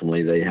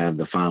ultimately they have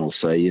the final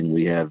say, and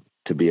we have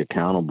to be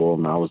accountable.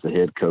 And I was the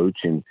head coach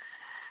and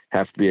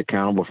have to be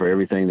accountable for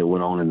everything that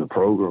went on in the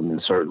program.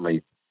 And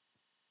certainly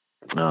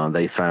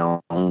they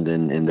found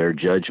in their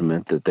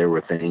judgment that there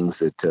were things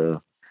that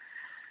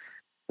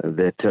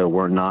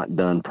were not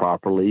done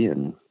properly,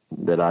 and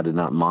that I did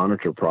not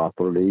monitor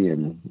properly.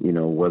 And,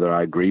 whether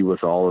I agree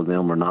with all of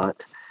them or not,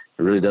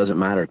 it really doesn't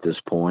matter at this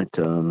point.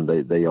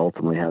 They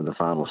ultimately have the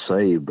final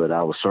say, but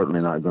I was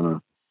certainly not going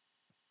to,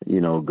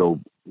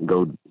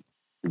 go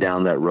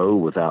down that road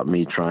without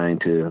me trying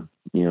to,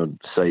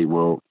 say,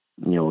 well,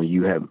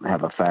 you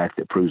have a fact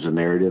that proves a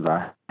narrative.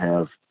 I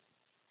have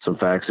some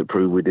facts that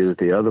prove we did it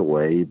the other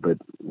way, but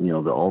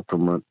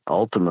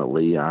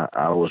ultimately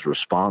I was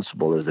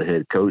responsible as the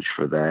head coach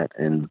for that.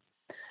 And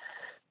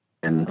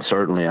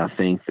certainly I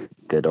think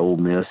that Ole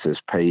Miss has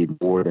paid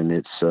more than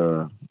its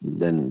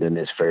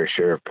fair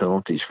share of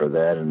penalties for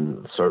that,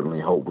 and certainly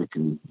hope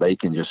they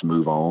can just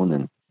move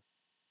on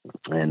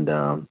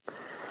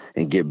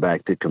and get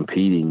back to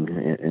competing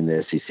in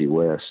the SEC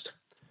West.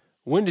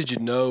 When did you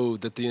know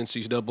that the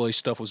NCAA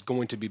stuff was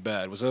going to be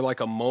bad? Was there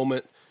like a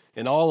moment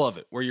in all of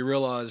it where you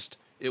realized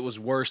it was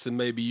worse than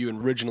maybe you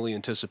originally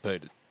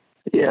anticipated?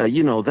 Yeah,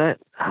 that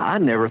I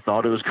never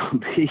thought it was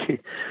going to be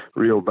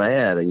real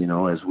bad,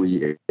 as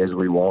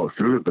we walked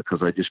through it, because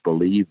I just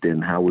believed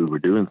in how we were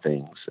doing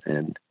things.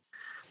 And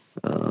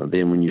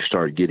then when you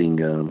start getting,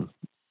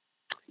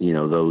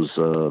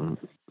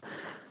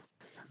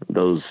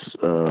 those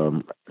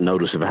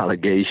notice of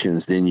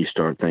allegations, then you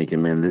start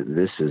thinking, man,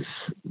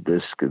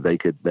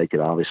 they could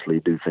obviously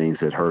do things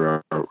that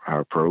hurt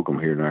our program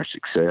here and our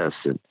success.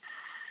 And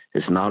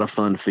it's not a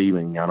fun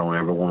feeling. I don't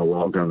ever want to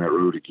walk down that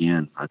road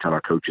again. I tell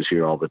our coaches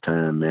here all the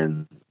time,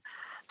 and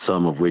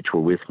some of which were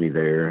with me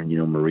there,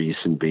 Maurice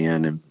and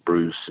Ben and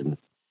Bruce. And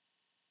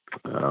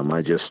I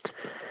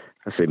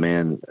say,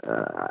 man,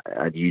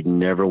 you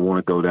never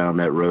want to go down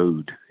that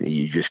road.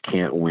 You just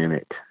can't win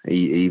it.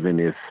 Even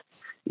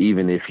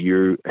if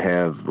you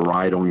have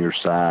right on your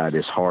side,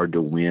 it's hard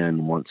to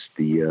win once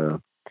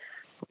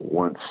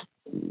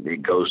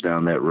it goes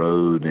down that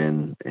road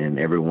and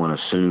everyone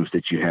assumes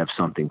that you have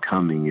something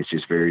coming. It's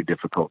just very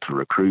difficult to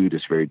recruit.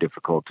 It's very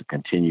difficult to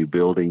continue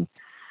building,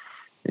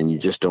 and you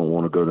just don't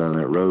want to go down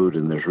that road.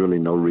 And there's really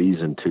no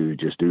reason to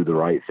just do the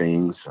right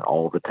things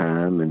all the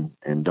time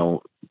and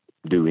don't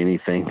do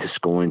anything that's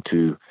going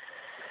to,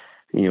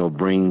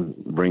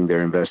 bring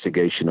their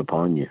investigation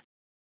upon you.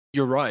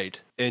 You're right.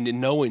 And in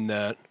knowing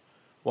that,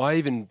 why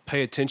even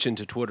pay attention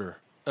to Twitter?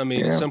 I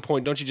mean, At some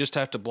point, don't you just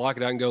have to block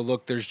it out and go,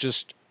 look, there's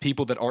just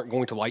people that aren't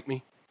going to like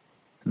me?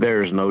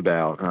 There's no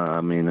doubt.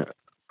 I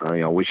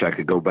wish I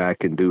could go back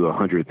and do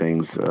 100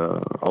 things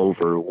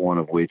over, one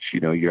of which,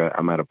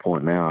 I'm at a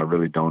point now, I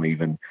really don't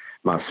even,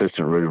 my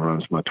assistant really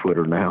runs my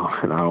Twitter now.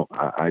 And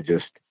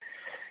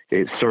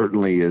it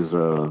certainly is,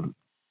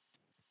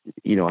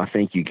 I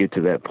think you get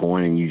to that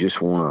point and you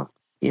just want to,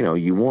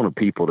 you want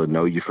people to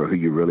know you for who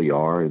you really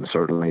are. And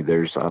certainly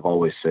I've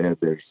always said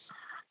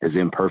as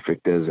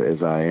imperfect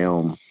as I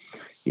am,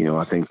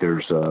 I think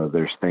there's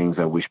things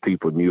I wish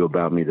people knew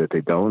about me that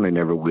they don't, they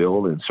never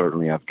will. And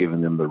certainly I've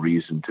given them the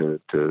reason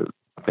to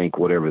think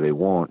whatever they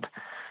want.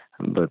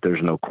 But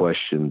there's no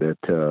question that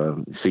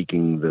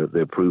seeking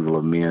the approval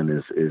of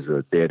men is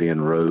a dead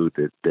end road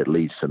that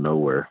leads to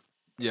nowhere.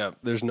 Yeah,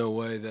 there's no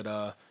way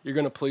that you're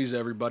going to please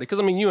everybody. Because,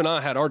 I mean, you and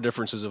I had our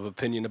differences of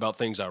opinion about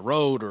things I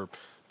wrote or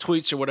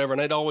tweets or whatever,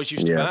 and it always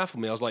used to baffle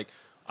me. I was like,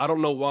 I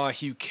don't know why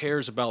Hugh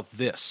cares about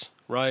this,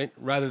 right?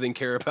 Rather than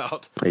care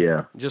about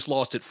just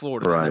lost at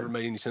Florida. Right. It never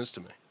made any sense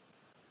to me.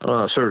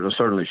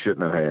 Certainly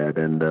shouldn't have had,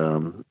 and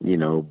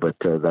but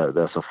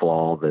that's a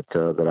flaw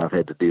that I've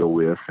had to deal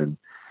with, and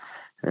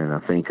I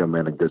think I'm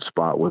in a good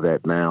spot with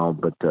that now.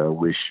 But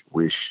wish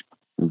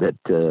that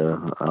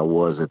I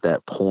was at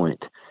that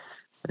point,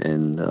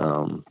 and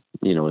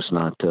it's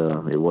not.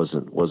 It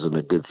wasn't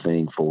a good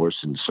thing for us,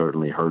 and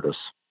certainly hurt us.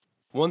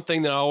 One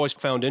thing that I always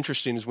found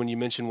interesting is when you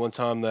mentioned one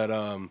time that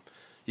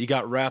you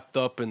got wrapped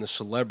up in the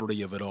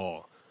celebrity of it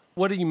all.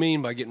 What do you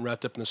mean by getting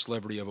wrapped up in the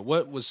celebrity of it?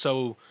 What was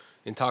so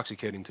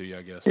intoxicating to you,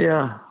 I guess?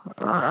 Yeah,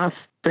 I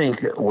think,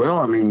 well,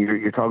 I mean,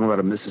 you're talking about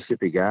a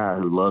Mississippi guy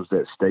who loves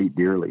that state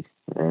dearly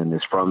and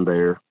is from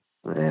there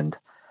and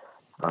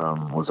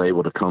was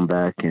able to come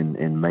back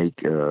and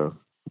make,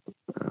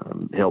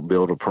 help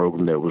build a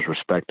program that was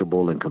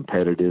respectable and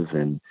competitive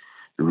and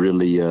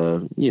really,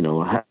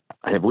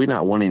 have we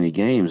not won any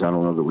games, I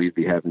don't know that we'd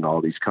be having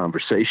all these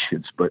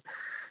conversations, but,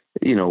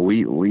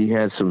 we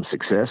had some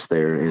success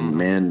there. And,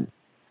 man,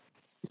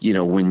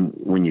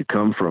 when you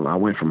come from, I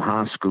went from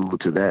high school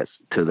to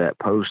that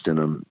post in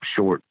a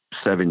short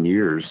 7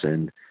 years.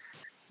 And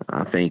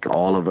I think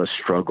all of us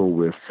struggle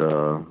with,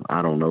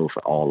 I don't know if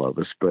all of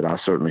us, but I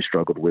certainly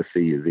struggled with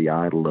the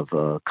idol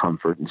of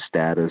comfort and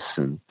status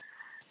and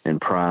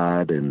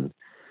pride. And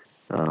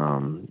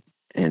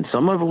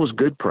some of it was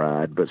good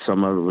pride, but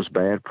some of it was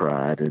bad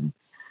pride. And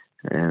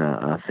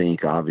I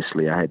think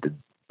obviously I had to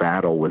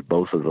battle with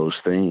both of those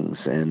things,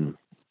 and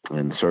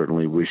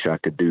certainly wish I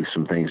could do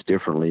some things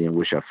differently and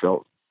wish I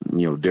felt,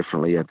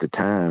 differently at the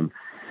time.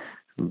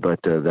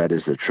 But that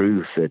is the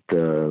truth,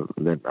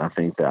 that I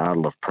think the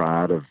idol of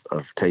pride of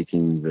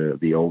taking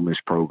the Ole Miss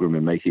program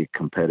and making it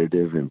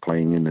competitive and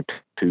playing in the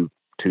two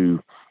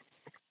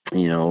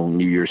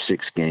New Year's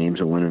Six games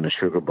and winning the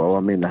Sugar Bowl. I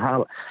mean,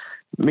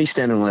 me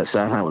standing on that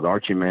sideline with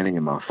Archie Manning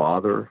and my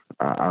father,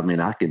 I mean,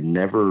 I could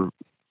never,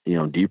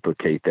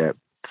 duplicate that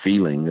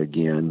feeling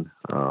again.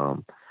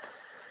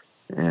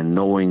 And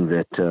knowing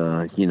that,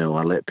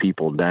 I let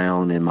people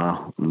down in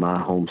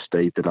my home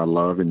state that I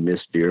love and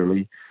miss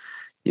dearly,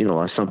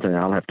 that's something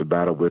I'll have to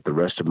battle with the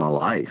rest of my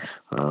life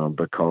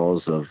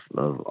because of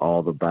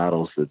all the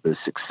battles, the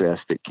success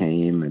that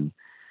came and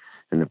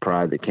the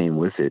pride that came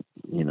with it.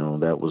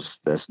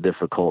 That's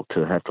difficult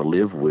to have to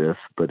live with,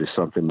 but it's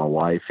something my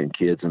wife and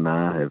kids and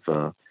I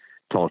have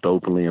talked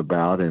openly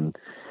about, and,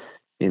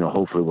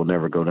 hopefully we'll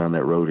never go down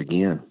that road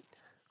again.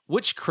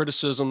 Which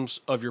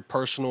criticisms of your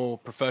personal,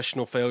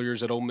 professional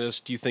failures at Ole Miss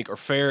do you think are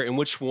fair, and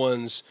which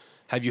ones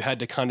have you had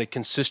to kind of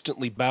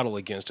consistently battle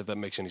against, if that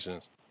makes any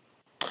sense?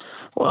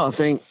 Well, I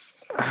think,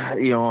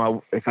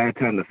 if I had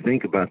time to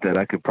think about that,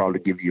 I could probably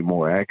give you a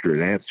more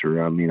accurate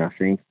answer. I mean, I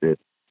think that,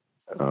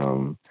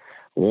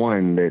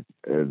 one, that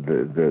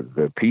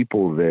the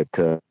people that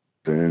an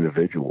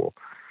individual,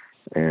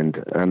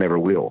 and I never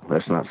will.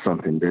 That's not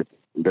something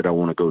that I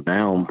want to go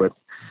down, but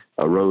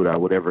a road I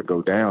would ever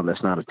go down.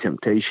 That's not a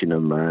temptation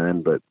of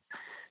mine, but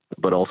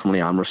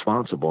ultimately I'm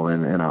responsible,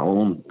 and I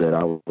own that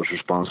I was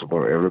responsible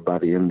for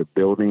everybody in the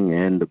building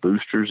and the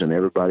boosters and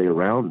everybody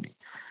around me.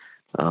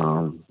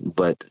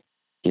 But,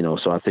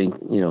 so I think,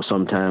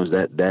 sometimes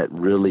that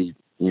really,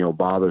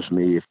 bothers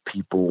me if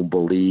people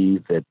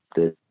believe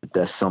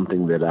that's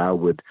something that I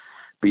would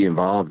be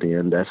involved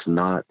in. That's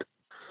not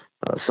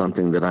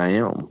something that I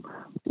am,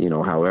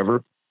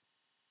 however,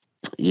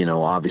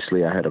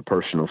 obviously I had a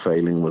personal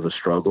failing with a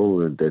struggle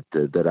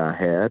that I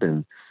had.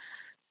 And,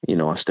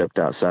 I stepped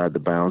outside the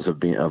bounds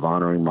of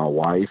honoring my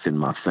wife and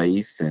my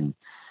faith. And,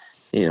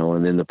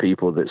 and then the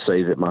people that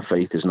say that my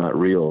faith is not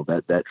real,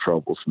 that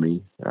troubles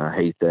me. I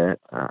hate that.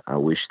 I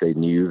wish they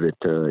knew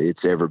that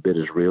it's every bit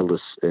as real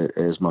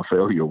as my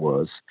failure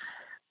was.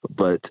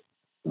 But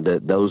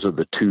those are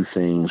the two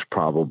things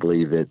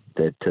probably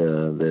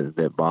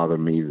that bother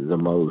me the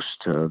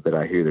most, that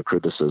I hear the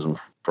criticism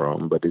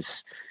from. But it's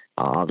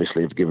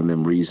obviously have given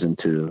them reason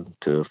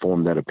to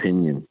form that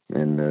opinion,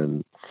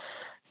 and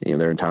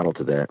they're entitled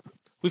to that.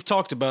 We've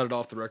talked about it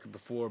off the record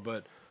before,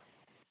 but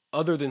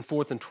other than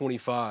 4th and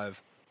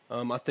 25,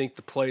 I think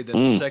the play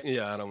that second,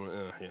 I don't,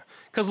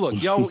 because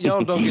look,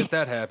 y'all don't get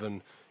that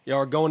happen. Y'all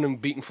are going and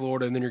beating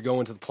Florida, and then you're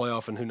going to the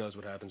playoff, and who knows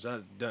what happens.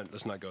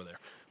 Let's not go there.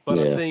 But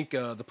I think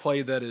the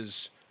play that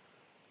is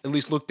at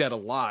least looked at a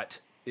lot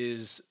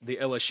is the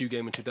LSU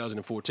game in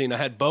 2014. I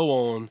had Bo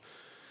on,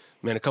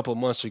 a couple of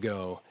months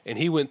ago, and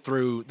he went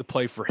through the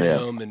play for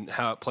him and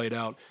how it played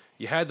out.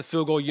 You had the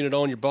field goal unit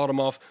on, you brought him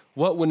off.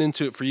 What went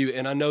into it for you?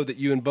 And I know that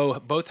you and Bo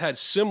both had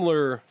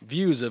similar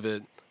views of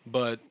it,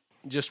 but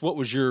just what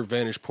was your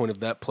vantage point of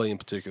that play in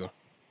particular?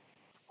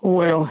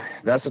 Well,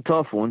 that's a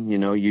tough one.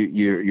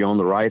 You're on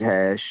the right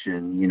hash,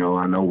 and,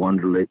 I know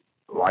Wonderlic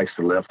likes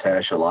the left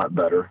hash a lot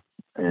better.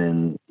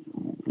 And,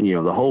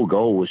 the whole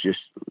goal was just,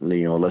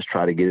 let's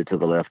try to get it to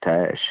the left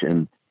hash.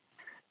 And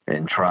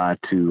try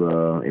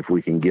to, if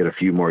we can get a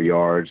few more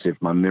yards. If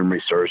my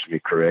memory serves me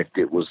correct,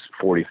 it was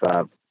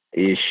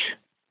 45-ish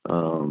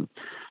from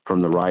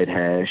the right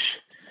hash.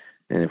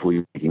 And if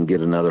we can get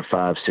another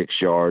 5-6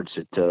 yards,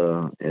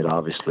 it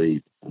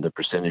obviously the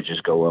percentages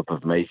go up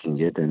of making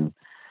it. And,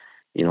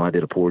 I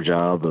did a poor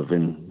job of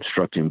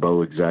instructing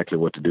Bo exactly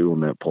what to do on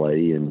that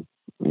play. And,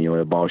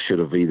 the ball should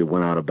have either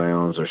went out of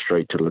bounds or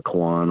straight to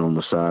Laquan on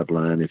the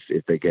sideline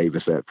if they gave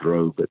us that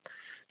throw, but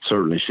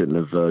certainly shouldn't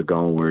have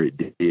gone where it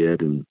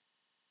did. And,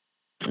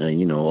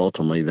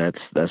 ultimately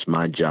that's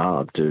my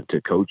job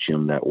to coach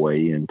him that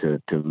way and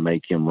to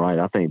make him right.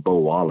 I think Bo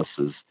Wallace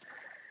is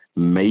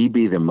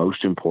maybe the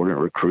most important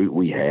recruit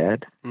we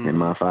had in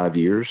my 5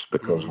 years,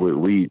 because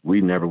we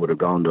never would have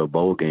gone to a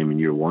bowl game in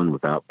year one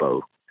without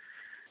Bo.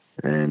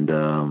 And,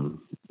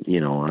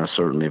 I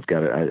certainly have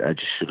I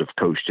just should have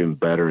coached him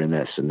better in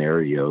that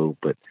scenario,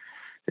 but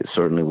it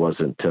certainly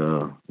wasn't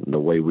the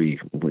way we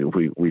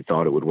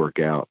thought it would work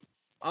out.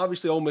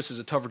 Obviously, Ole Miss is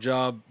a tougher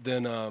job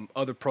than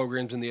other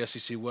programs in the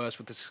SEC West.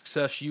 With the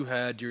success you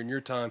had during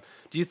your time,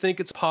 do you think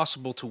it's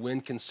possible to win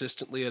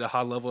consistently at a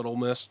high level at Ole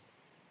Miss?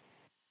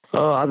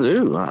 I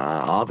do.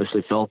 I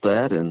obviously felt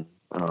that and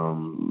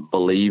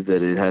believe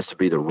that it has to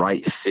be the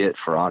right fit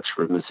for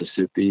Oxford,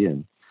 Mississippi.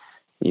 And,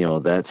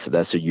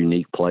 that's a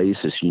unique place.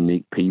 It's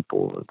unique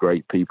people,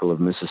 great people of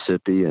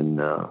Mississippi.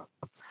 And,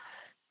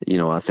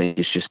 I think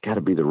it's just got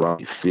to be the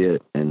right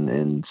fit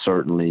and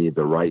certainly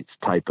the right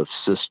type of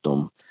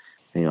system.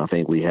 I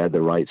think we had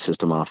the right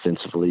system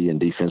offensively and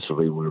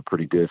defensively. We were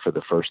pretty good for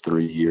the first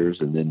 3 years,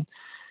 and then,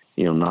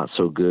 not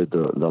so good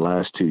the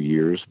last 2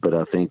 years. But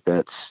I think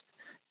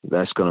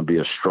that's going to be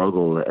a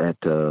struggle at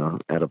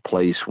a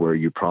place where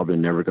you're probably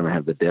never going to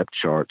have the depth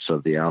charts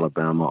of the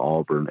Alabama,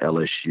 Auburn,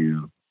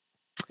 LSU,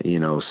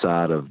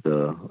 side of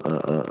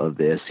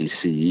the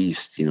SEC East.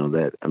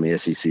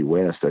 SEC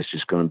West. That's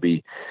just going to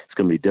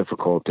be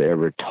difficult to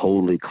ever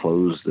totally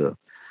close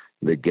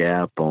the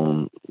gap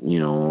on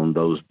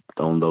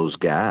those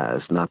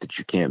guys. Not that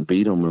you can't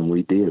beat them, and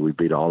we did. We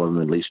beat all of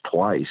them at least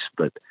twice,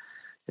 but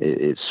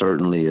it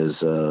certainly is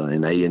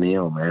an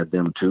A&M. Add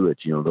them to it.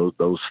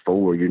 Those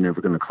four, you're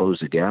never going to close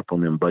the gap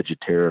on them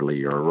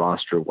budgetarily or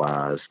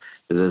roster-wise.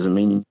 It doesn't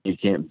mean you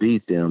can't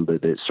beat them,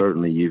 but it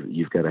certainly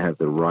you've got to have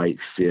the right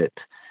fit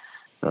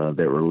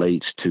that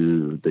relates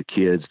to the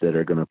kids that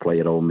are going to play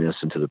at Ole Miss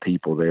and to the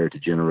people there to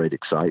generate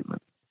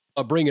excitement.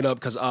 I'll bring it up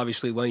because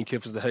obviously Lane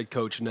Kiff is the head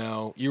coach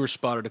now. You were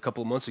spotted a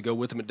couple of months ago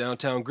with him at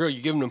Downtown Grill.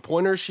 You giving him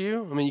pointers,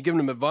 Hugh? You giving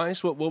him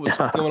advice? What was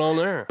going on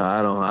there?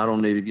 I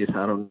don't need to give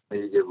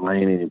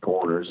Lane any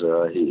pointers.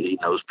 He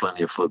knows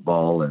plenty of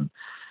football, and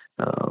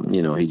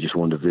he just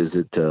wanted to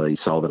visit. He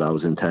saw that I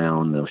was in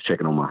town. I was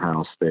checking on my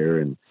house there,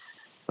 and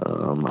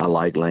I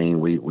like Lane.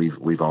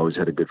 We've always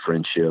had a good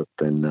friendship,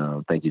 and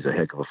I think he's a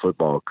heck of a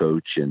football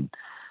coach. And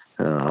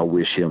I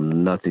wish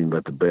him nothing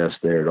but the best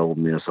there at Ole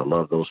Miss. I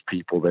love those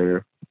people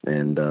there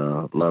and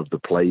love the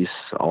place.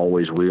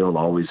 Always will,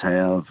 always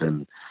have,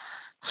 and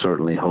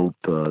certainly hope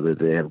that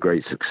they have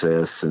great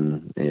success.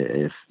 And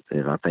if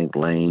I think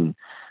Lane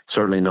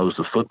certainly knows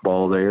the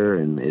football there,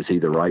 and is he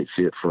the right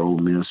fit for Ole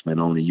Miss? Man,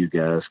 only you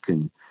guys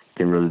can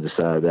really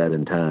decide that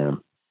in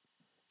time.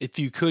 If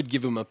you could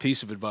give him a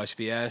piece of advice, if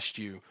he asked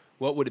you,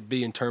 what would it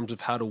be in terms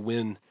of how to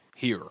win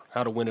here,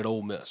 how to win at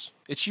Ole Miss?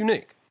 It's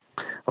unique.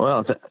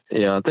 Well,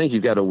 I think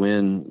you've got to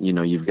win.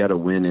 You've got to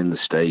win in the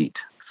state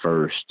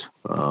first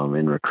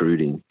in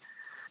recruiting,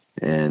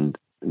 and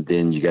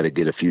then you got to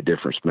get a few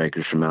difference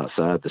makers from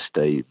outside the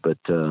state. But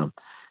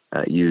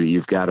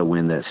you've got to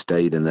win that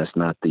state, and that's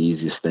not the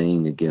easiest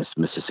thing against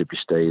Mississippi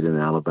State and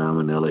Alabama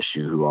and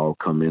LSU, who all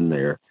come in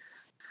there.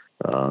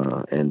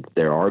 And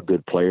there are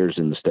good players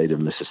in the state of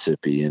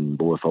Mississippi, and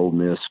boy, if Ole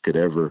Miss could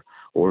ever,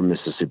 or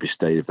Mississippi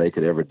State, if they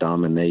could ever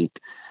dominate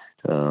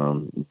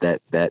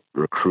that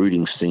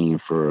recruiting scene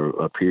for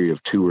a period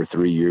of 2 or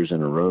 3 years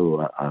in a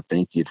row, I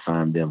think you'd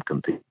find them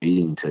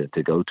competing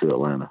to go to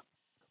Atlanta.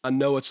 I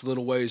know it's a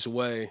little ways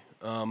away,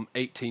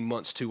 18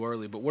 months too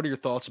early, but what are your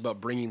thoughts about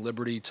bringing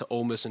Liberty to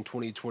Ole Miss in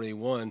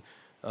 2021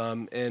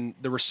 and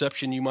the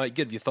reception you might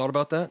get? Have you thought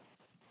about that?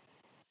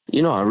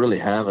 I really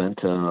haven't.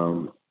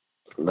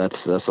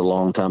 That's a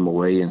long time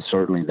away, and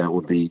certainly that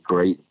would be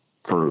great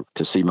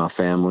to see my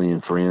family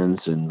and friends.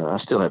 And I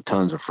still have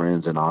tons of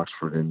friends in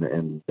Oxford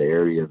and the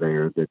area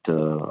there that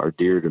are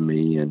dear to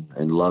me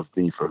and love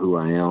me for who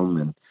I am,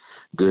 and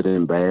good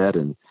and bad.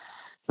 And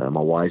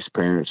my wife's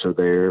parents are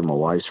there. My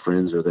wife's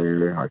friends are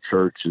there. Our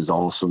church is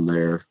awesome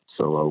there.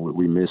 So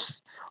we miss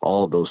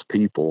all of those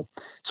people.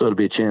 So it'll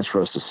be a chance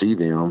for us to see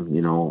them,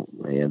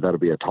 and that'll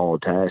be a tall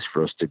task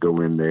for us to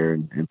go in there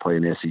and play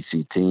an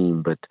SEC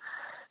team. But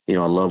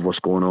I love what's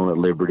going on at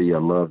Liberty. I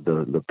love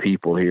the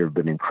people here have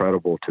been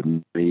incredible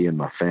to me and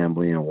my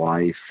family and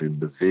wife, and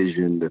the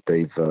vision that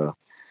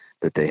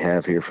they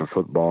have here for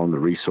football and the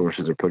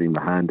resources they're putting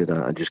behind it.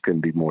 I just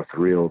couldn't be more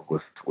thrilled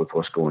with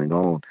what's going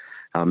on.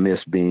 I miss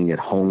being at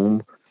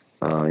home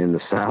in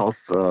the South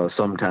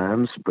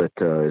sometimes, but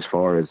as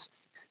far as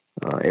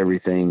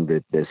everything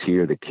that's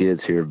here. The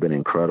kids here have been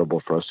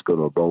incredible. For us to go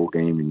to a bowl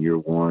game in year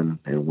one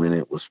and win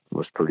it was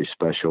pretty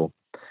special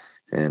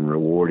and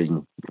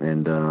rewarding.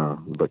 And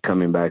but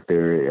coming back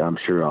there, I'm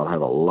sure I'll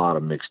have a lot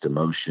of mixed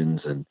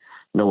emotions and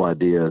no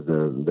idea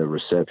the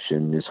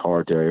reception. It's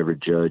hard to ever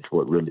judge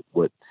what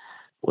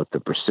the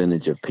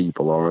percentage of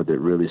people are that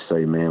really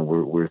say, man,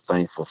 we're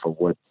thankful for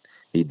what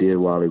he did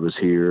while he was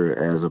here,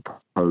 as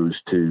opposed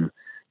to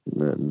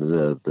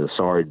the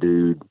sorry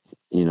dude,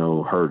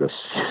 hurt us.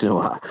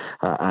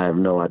 I have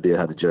no idea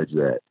how to judge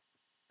that.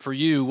 For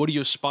you, what do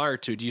you aspire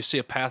to? Do you see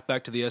a path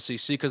back to the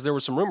SEC? Because there were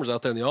some rumors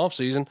out there in the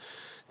offseason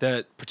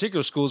that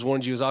particular schools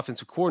wanted you as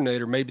offensive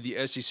coordinator. Maybe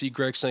the SEC,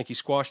 Greg Sankey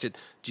squashed it.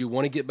 Do you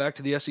want to get back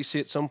to the SEC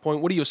at some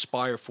point? What do you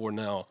aspire for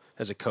now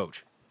as a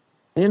coach?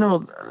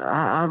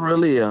 I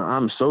really,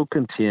 I'm so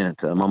content.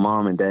 My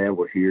mom and dad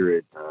were here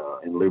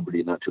in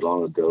Liberty not too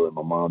long ago, and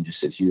my mom just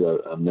said, Hugh,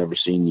 I've never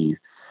seen you.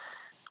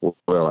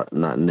 Well,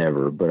 not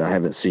never, but I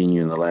haven't seen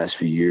you in the last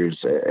few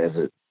years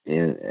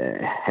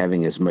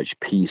having as much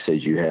peace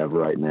as you have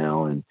right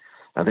now. And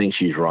I think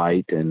she's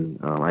right. And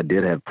I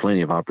did have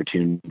plenty of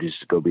opportunities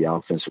to go be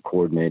offensive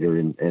coordinator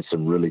at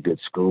some really good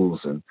schools.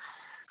 And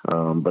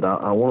but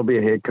I want to be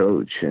a head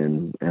coach,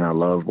 and I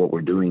love what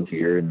we're doing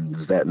here. And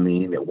does that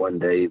mean that one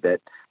day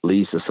that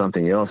leads to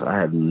something else? I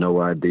have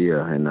no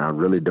idea, and I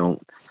really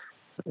don't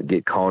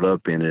get caught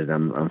up in it.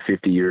 I'm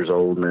 50 years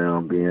old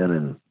now, Ben,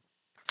 and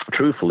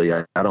truthfully,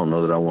 I don't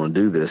know that I want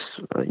to do this,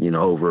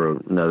 over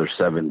another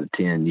 7 to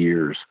 10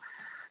 years.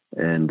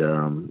 And,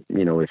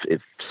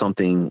 if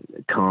something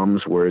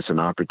comes where it's an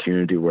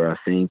opportunity where I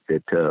think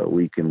that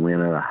we can win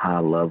at a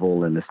high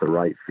level and it's the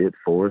right fit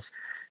for us,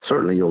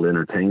 certainly you'll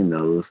entertain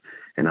those.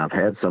 And I've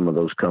had some of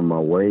those come my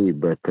way,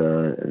 but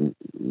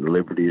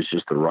Liberty is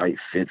just the right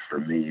fit for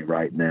me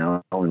right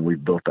now. And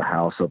we've built a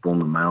house up on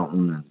the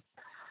mountain,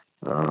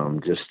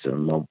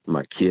 and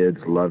my kids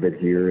love it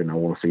here, and I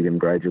want to see them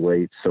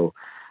graduate. So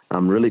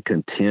I'm really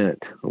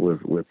content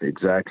with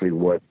exactly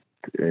what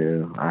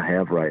I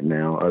have right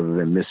now, other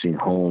than missing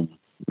home,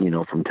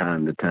 from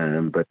time to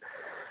time. But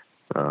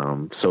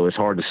so it's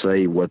hard to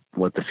say what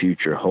the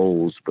future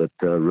holds, but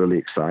really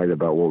excited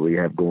about what we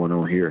have going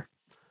on here.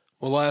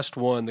 Well, last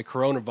one, the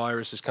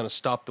coronavirus has kind of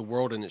stopped the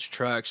world in its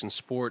tracks, and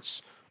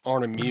sports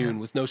aren't immune.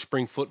 With no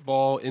spring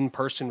football,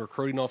 in-person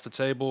recruiting off the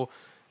table,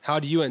 how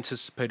do you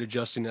anticipate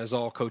adjusting, as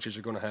all coaches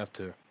are going to have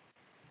to?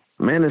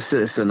 Man,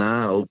 it's an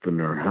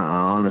eye-opener.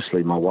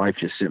 Honestly, my wife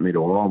just sent me to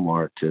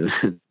Walmart to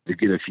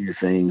get a few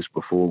things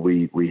before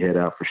we head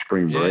out for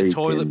spring break. Yeah,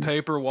 toilet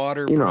paper,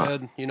 water,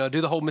 bread,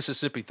 do the whole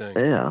Mississippi thing.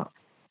 Yeah.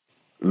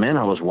 Man,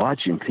 I was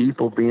watching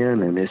people,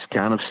 Ben, and it's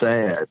kind of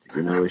sad.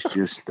 It's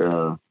just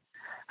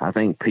I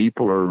think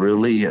people are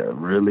really,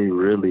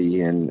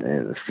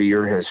 and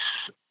fear has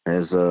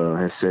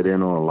set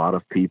in on a lot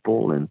of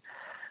people, and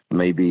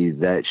maybe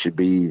that should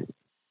be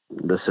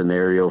the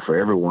scenario for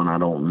everyone. I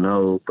don't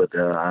know, but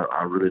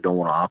I really don't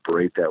want to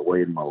operate that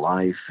way in my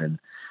life. And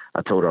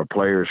I told our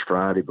players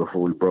Friday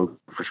before we broke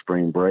for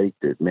spring break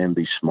that, man,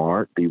 be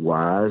smart, be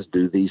wise,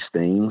 do these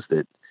things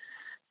that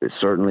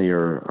certainly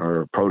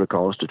are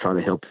protocols to try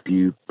to help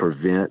you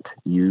prevent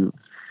you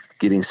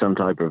getting some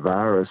type of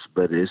virus.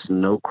 But it's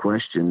no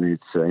question,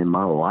 it's in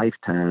my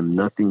lifetime,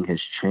 nothing has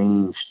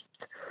changed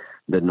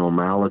the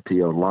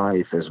normality of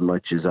life as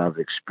much as I've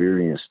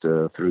experienced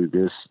through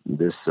this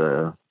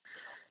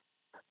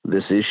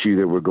issue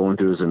that we're going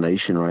through as a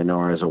nation right now,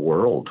 or as a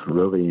world,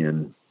 really.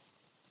 And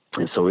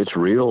so it's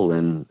real,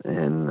 and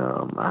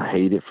I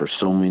hate it for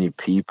so many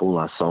people.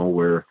 I saw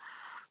where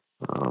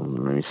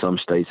some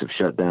states have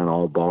shut down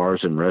all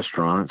bars and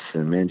restaurants,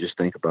 and man, just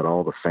think about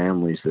all the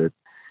families that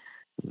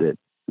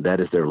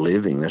is their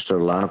living, that's their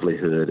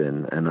livelihood.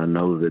 And I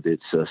know that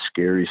it's a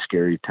scary,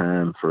 scary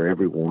time for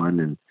everyone.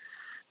 And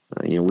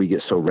we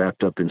get so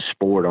wrapped up in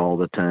sport all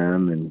the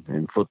time,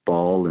 and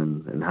football,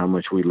 and how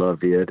much we love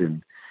it.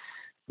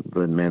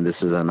 But man, this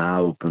is an eye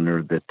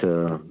opener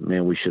that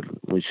man, we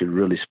should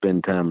really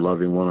spend time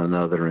loving one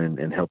another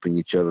and helping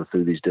each other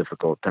through these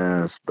difficult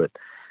times. But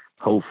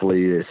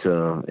hopefully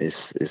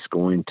it's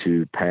going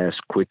to pass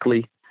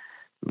quickly.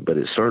 But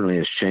it certainly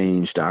has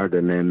changed our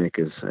dynamic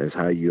as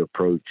how you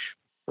approach,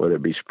 whether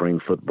it be spring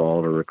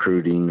football or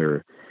recruiting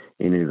or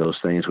any of those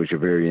things, which are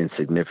very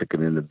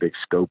insignificant in the big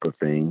scope of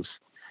things.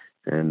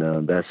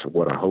 And that's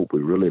what I hope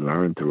we really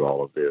learn through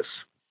all of this.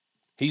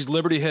 He's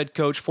Liberty head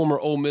coach, former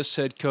Ole Miss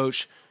head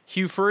coach,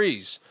 Hugh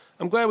Freeze.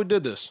 I'm glad we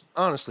did this.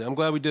 Honestly, I'm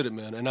glad we did it,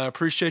 man. And I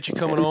appreciate you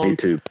coming on. Me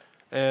too.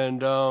 And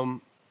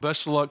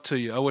best of luck to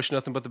you. I wish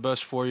nothing but the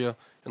best for you.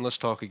 And let's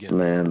talk again.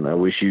 Man, I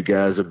wish you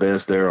guys the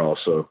best there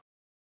also.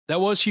 That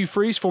was Hugh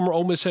Freeze, former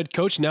Ole Miss head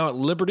coach, now at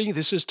Liberty.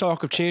 This is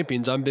Talk of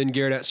Champions. I'm Ben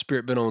Garrett at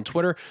Spirit Ben on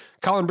Twitter.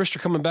 Colin Brister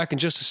coming back in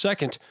just a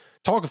second.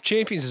 Talk of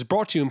Champions is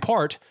brought to you in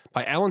part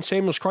by Allen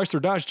Samuels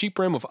Chrysler Dodge Jeep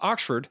Ram of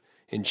Oxford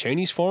and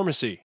Cheney's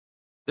Pharmacy.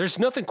 There's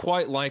nothing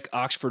quite like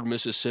Oxford,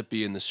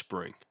 Mississippi in the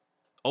spring.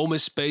 Ole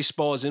Miss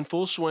baseball is in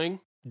full swing.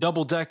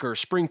 Double-decker,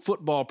 spring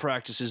football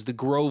practices, the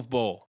Grove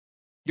Bowl.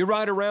 You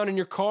ride around in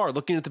your car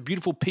looking at the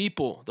beautiful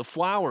people, the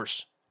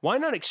flowers, Why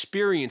not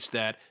experience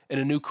that in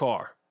a new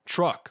car,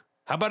 truck?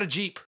 How about a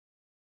Jeep?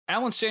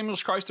 Allen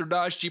Samuels Chrysler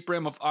Dodge Jeep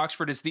Ram of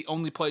Oxford is the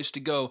only place to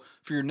go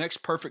for your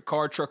next perfect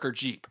car, truck, or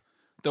Jeep.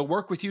 They'll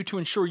work with you to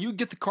ensure you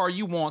get the car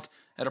you want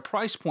at a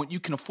price point you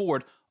can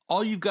afford.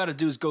 All you've got to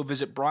do is go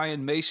visit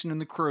Brian, Mason,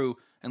 and the crew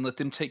and let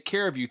them take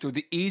care of you through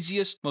the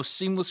easiest, most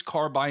seamless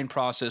car buying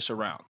process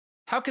around.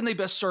 How can they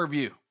best serve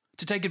you?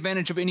 To take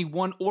advantage of any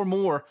one or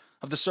more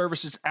of the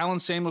services Allen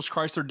Samuels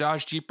Chrysler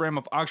Dodge Jeep Ram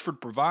of Oxford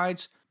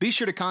provides, be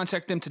sure to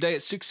contact them today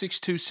at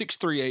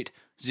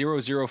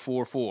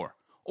 662-638-0044.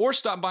 Or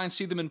stop by and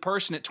see them in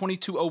person at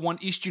 2201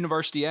 East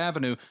University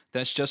Avenue.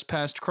 That's just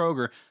past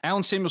Kroger.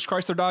 Allen Samuels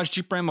Chrysler Dodge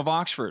Jeep Ram of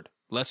Oxford.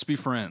 Let's be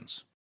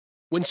friends.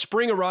 When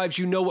spring arrives,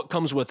 you know what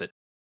comes with it.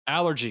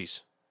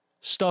 Allergies,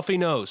 stuffy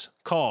nose,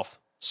 cough,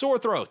 sore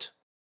throat.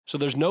 So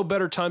there's no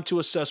better time to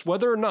assess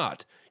whether or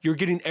not you're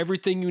getting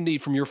everything you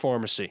need from your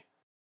pharmacy.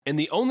 And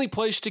the only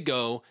place to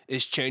go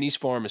is Cheney's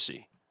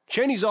Pharmacy.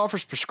 Cheney's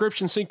offers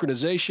prescription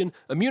synchronization,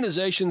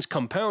 immunizations,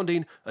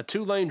 compounding, a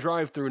 2-lane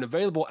drive-through, and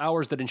available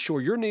hours that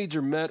ensure your needs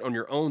are met on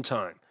your own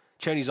time.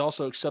 Cheney's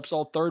also accepts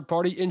all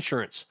third-party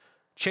insurance.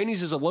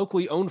 Cheney's is a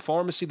locally owned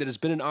pharmacy that has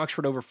been in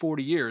Oxford over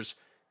 40 years,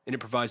 and it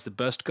provides the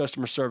best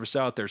customer service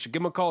out there. So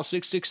give them a call,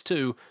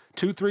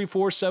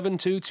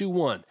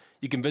 662-234-7221.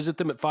 You can visit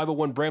them at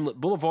 501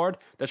 Bramlett Boulevard.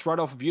 That's right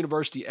off of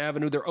University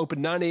Avenue. They're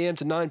open 9 a.m.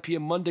 to 9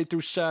 p.m. Monday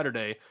through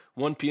Saturday,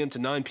 1 p.m. to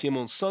 9 p.m.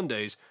 on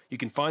Sundays. You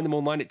can find them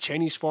online at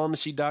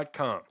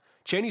Cheney'sPharmacy.com.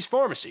 Cheney's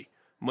Pharmacy,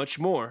 much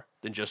more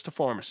than just a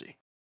pharmacy.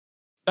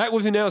 Back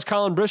with me now is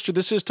Colin Brister.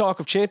 This is Talk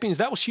of Champions.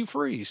 That was Hugh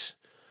Freeze.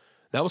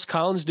 That was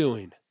Colin's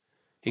doing.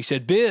 He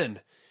said,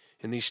 Ben,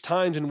 in these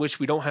times in which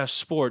we don't have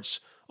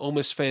sports, Ole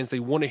Miss fans, they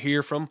want to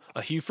hear from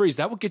a Hugh Freeze.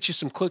 That would get you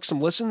some clicks,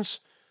 some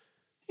listens.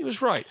 He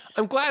was right.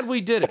 I'm glad we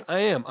did it. I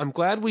am. I'm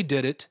glad we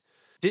did it.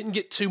 Didn't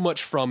get too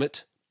much from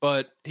it,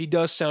 but he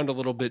does sound a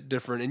little bit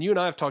different. And you and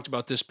I have talked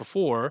about this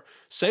before.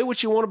 Say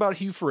what you want about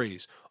Hugh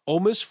Freeze.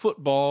 Ole Miss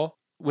football,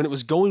 when it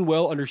was going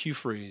well under Hugh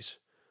Freeze,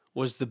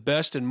 was the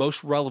best and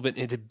most relevant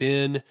it had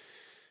been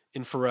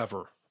in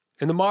forever.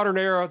 In the modern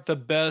era, the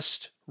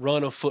best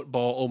run of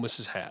football Ole Miss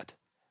has had.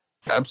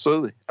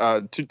 Absolutely.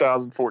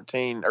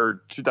 2014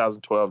 or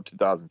 2012,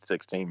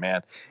 2016,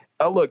 man.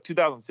 Look,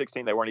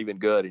 2016, they weren't even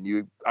good.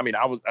 And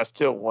I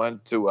still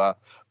went to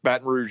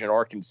Baton Rouge in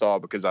Arkansas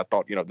because I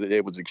thought,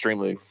 it was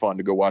extremely fun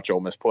to go watch Ole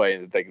Miss play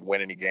and that they could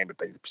win any game that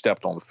they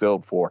stepped on the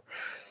field for.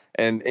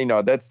 And,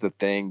 that's the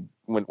thing.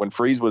 When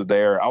Freeze was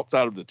there,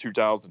 outside of the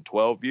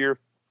 2012 year,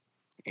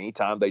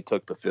 anytime they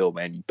took the field,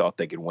 man, you thought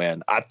they could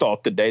win. I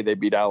thought the day they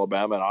beat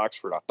Alabama in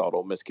Oxford, I thought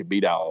Ole Miss could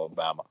beat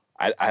Alabama.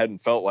 I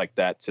hadn't felt like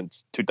that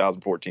since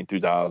 2014,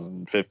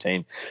 2015,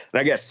 and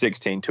I guess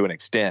 16 to an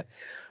extent.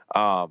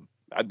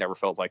 I'd never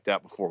felt like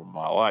that before in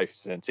my life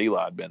since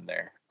Eli had been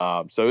there.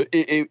 So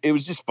it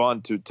was just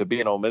fun to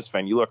be an Ole Miss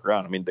fan. You look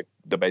around,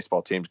 the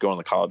baseball team's going to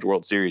the College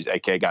World Series.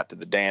 AK got to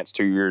the dance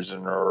 2 years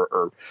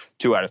or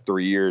 2 out of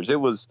 3 years. It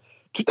was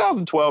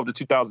 2012 to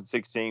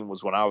 2016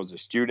 was when I was a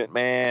student,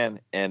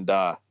 man. And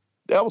that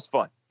was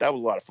fun. That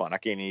was a lot of fun. I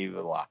can't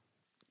even lie.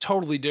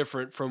 Totally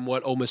different from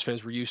what Ole Miss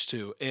fans were used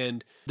to.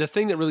 And the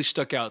thing that really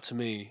stuck out to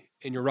me,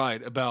 and you're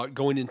right, about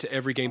going into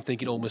every game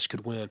thinking Ole Miss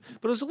could win,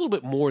 but it was a little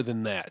bit more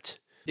than that.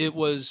 It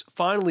was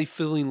finally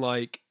feeling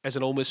like, as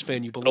an Ole Miss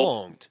fan, you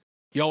belonged.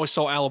 You always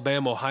saw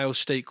Alabama, Ohio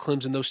State,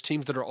 Clemson, those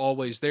teams that are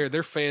always there.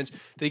 Their fans,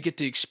 they get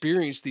to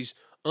experience these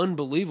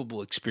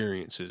unbelievable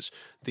experiences.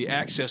 The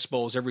Access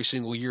Bowls every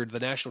single year,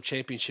 the national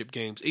championship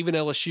games, even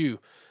LSU,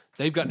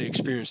 they've gotten to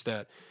experience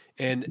that.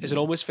 And as an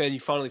Ole Miss fan, you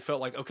finally felt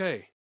like,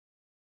 okay,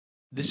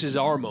 this is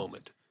our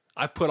moment.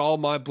 I've put all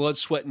my blood,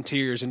 sweat, and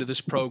tears into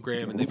this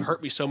program, and they've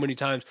hurt me so many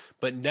times.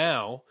 But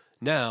now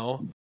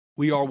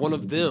we are one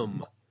of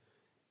them.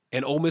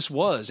 And Ole Miss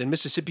was, and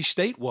Mississippi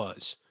State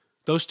was.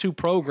 Those two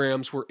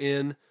programs were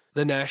in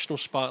the national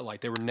spotlight.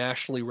 They were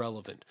nationally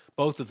relevant.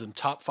 Both of them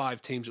top 5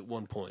 teams at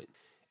one point.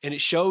 And it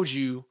shows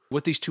you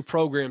what these two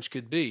programs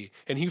could be.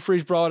 And Hugh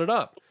Freeze brought it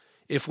up.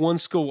 If one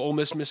school, Ole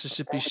Miss,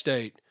 Mississippi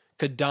State,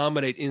 could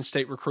dominate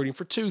in-state recruiting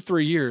for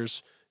 2-3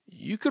 years,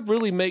 you could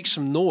really make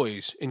some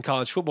noise in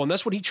college football. And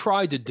that's what he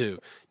tried to do.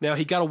 Now,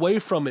 he got away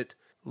from it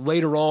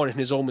later on in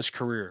his Ole Miss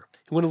career.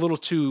 He went a little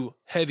too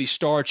heavy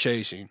star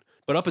chasing.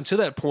 But up until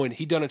that point,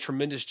 he'd done a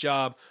tremendous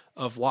job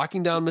of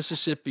locking down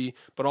Mississippi,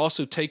 but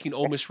also taking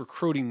Ole Miss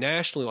recruiting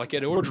nationally like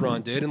Ed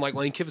Orgeron did and like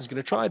Lane Kiffin's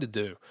going to try to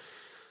do.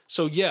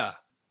 So, yeah,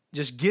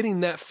 just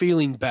getting that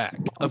feeling back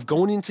of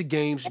going into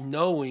games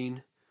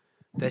knowing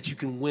that you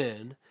can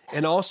win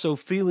and also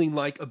feeling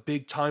like a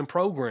big-time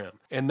program.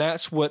 And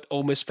that's what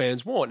Ole Miss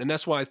fans want. And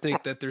that's why I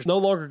think that there's no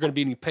longer going to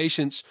be any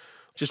patience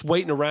just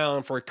waiting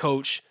around for a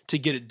coach to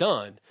get it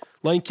done.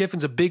 Lane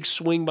Kiffin's a big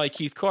swing by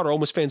Keith Carter. Ole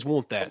Miss fans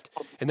want that.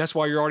 And that's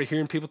why you're already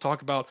hearing people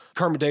talk about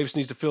Kermit Davis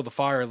needs to fill the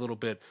fire a little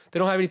bit. They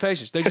don't have any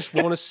patience. They just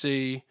want to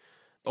see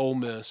Ole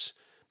Miss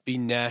be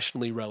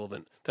nationally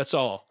relevant. That's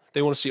all.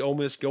 They want to see Ole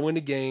Miss go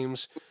into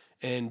games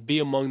and be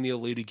among the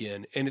elite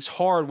again. And it's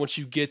hard once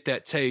you get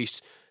that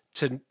taste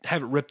to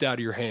have it ripped out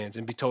of your hands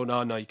and be told,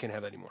 no, you can't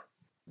have that anymore.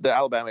 the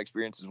Alabama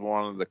experience is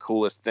one of the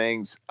coolest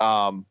things.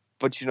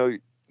 But, you know,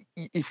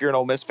 if you're an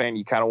Ole Miss fan,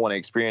 you kind of want to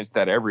experience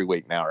that every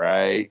week now,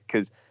 right?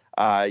 Because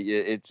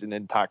it's an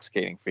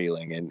intoxicating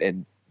feeling.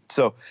 And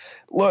so,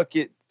 look,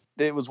 it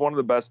was one of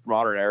the best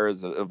modern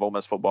eras of Ole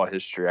Miss football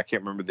history. I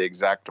can't remember the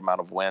exact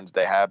amount of wins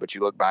they had, but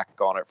you look back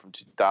on it from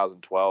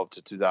 2012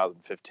 to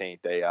 2015,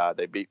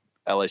 they beat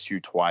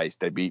LSU twice.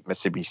 They beat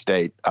Mississippi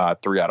State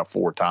 3 out of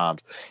 4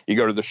 times. You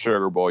go to the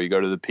Sugar Bowl, you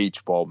go to the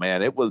Peach Bowl.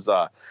 Man, it was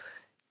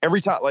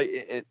every time,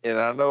 and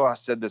I know I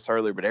said this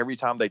earlier, but every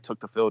time they took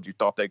the field, you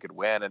thought they could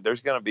win. And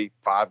there's going to be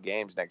 5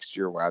 games next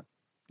year where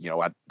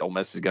Ole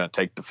Miss is going to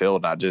take the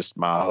field. And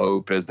my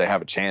hope is they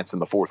have a chance in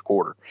the fourth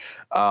quarter.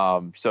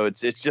 So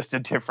it's just a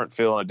different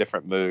feel and a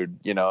different mood,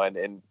 you know.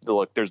 And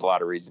look, there's a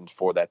lot of reasons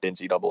for that. The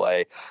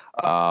NCAA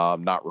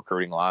not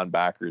recruiting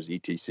linebackers,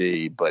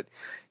 etc. But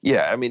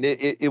yeah, I mean,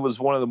 it was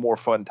one of the more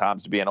fun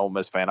times to be an Ole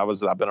Miss fan.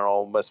 I've been an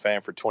Ole Miss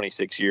fan for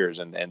 26 years,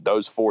 and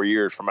those 4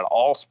 years from an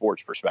all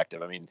sports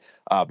perspective. I mean,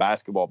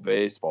 basketball,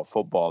 baseball,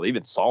 football,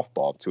 even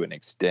softball to an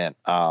extent.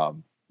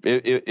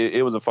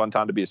 It was a fun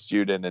time to be a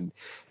student, and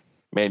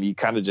man, you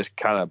kind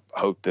of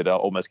hope that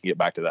Ole Miss can get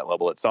back to that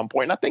level at some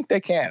point. And I think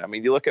they can. I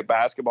mean, you look at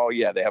basketball,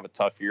 yeah, they have a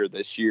tough year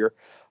this year.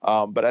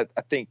 But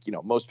I think, you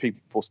know, most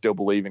people still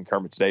believe in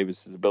Kermit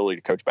Davis's ability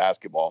to coach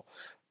basketball.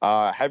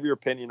 Have your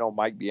opinion on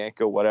Mike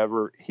Bianco,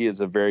 whatever. He is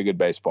a very good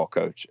baseball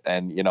coach.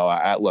 And, you know,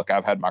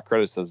 I've had my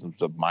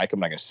criticisms of Mike. I'm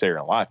not going to sit here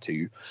and lie to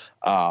you.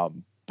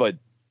 But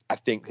I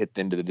think at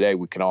the end of the day,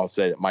 we can all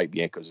say that Mike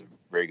Bianco is a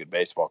very good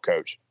baseball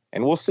coach.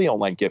 And we'll see on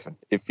Lane Kiffin.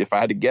 If I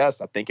had to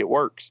guess, I think it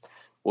works.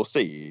 We'll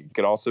see. It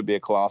could also be a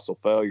colossal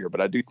failure,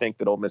 but I do think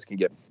that Ole Miss can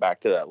get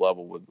back to that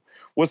level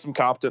with some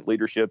competent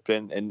leadership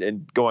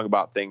and going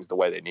about things the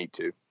way they need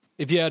to.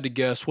 If you had to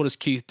guess, what does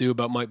Keith do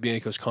about Mike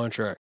Bianco's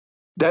contract?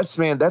 That's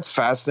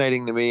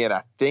fascinating to me, and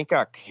I think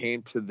I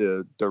came to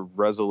the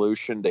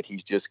resolution that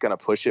he's just going to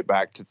push it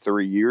back to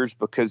 3 years,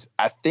 because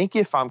I think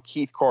if I'm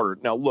Keith Carter,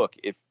 now look,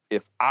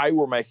 if I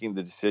were making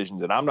the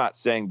decisions, and I'm not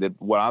saying that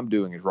what I'm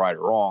doing is right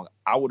or wrong,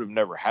 I would have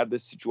never had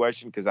this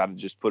situation because I'd have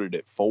just put it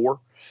at 4.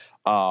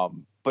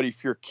 But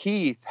if you're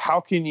Keith, how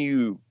can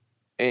you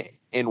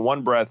in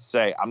one breath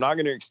say, I'm not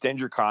going to extend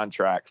your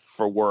contract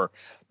for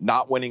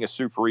not winning a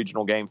super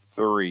regional game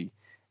 3,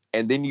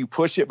 and then you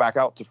push it back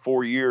out to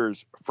 4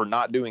 years for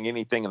not doing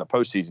anything in the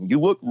postseason? You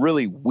look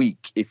really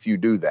weak if you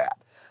do that.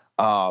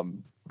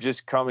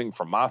 Just coming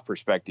from my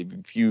perspective,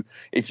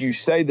 if you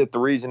say that the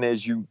reason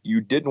is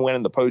you didn't win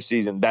in the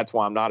postseason, that's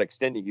why I'm not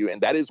extending you, and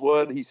that is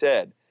what he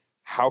said,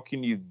 how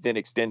can you then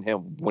extend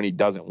him when he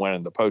doesn't win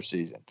in the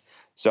postseason?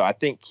 So I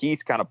think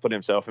Keith kind of put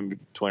himself in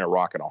between a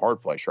rock and a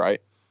hard place, right?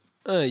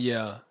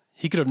 Yeah.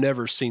 He could have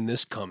never seen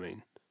this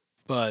coming.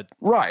 But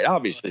right,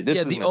 obviously.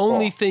 The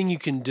only thing you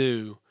can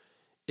do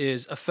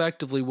is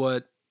effectively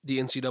what the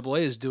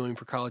NCAA is doing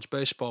for college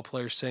baseball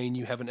players, saying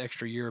you have an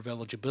extra year of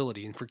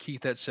eligibility. And for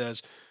Keith, that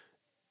says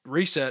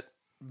reset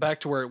back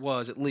to where it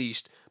was at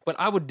least. But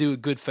I would do a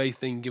good faith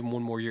thing and give him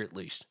 1 more year at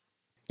least.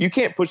 You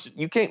can't push it.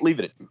 You can't leave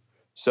it at 2.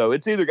 So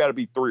it's either got to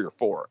be 3 or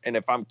 4. And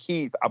if I'm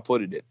Keith, I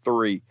put it at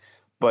 3.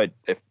 But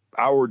if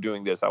I were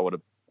doing this, I would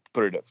have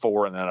put it at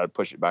 4, and then I'd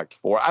push it back to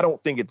 4. I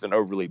don't think it's an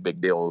overly big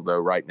deal, though,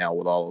 right now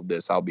with all of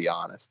this. I'll be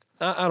honest.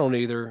 I don't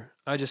either.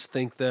 I just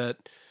think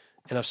that,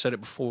 and I've said it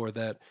before,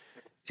 that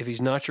if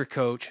he's not your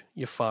coach,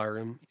 you fire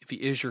him. If he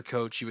is your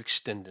coach, you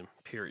extend him,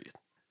 period.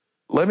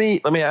 Let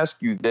me ask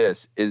you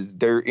this. Is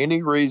there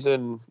any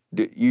reason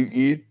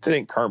you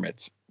think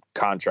Kermit's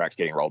contract's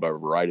getting rolled over,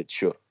 right? It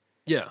should.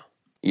 Yeah.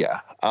 Yeah.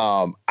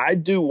 I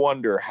do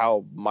wonder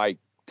how Mike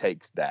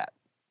takes that.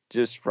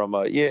 Just from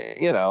I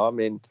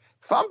mean,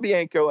 if I'm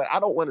Bianco and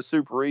I don't win a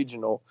super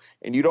regional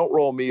and you don't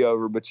roll me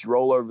over, but you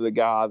roll over the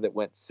guy that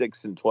went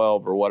 6-12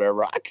 or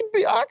whatever, I can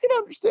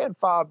understand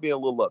 5 being a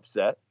little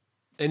upset.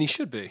 And he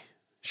should be.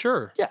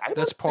 Sure. Yeah.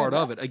 That's part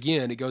of it.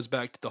 Again, it goes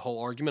back to the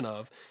whole argument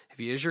of if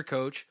he is your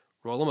coach,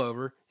 roll him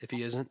over. If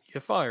he isn't,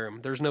 you fire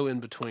him. There's no in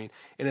between.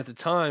 And at the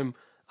time,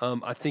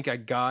 I think I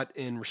got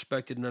and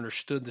respected and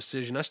understood the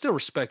decision. I still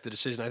respect the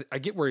decision. I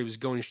get where he was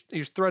going. He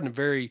was threading a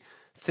very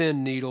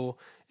thin needle.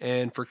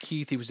 And for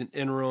Keith, he was an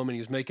interim and he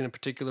was making a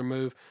particular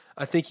move.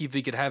 I think if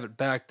he could have it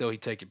back, though,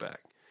 he'd take it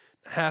back.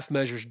 Half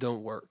measures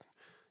don't work.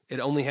 It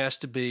only has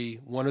to be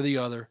one or the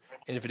other.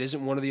 And if it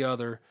isn't one or the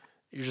other,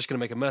 you're just going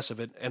to make a mess of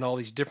it. And all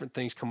these different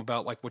things come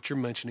about, like what you're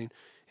mentioning,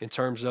 in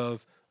terms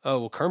of,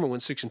 oh, well, Kermit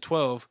went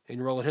 6-12 and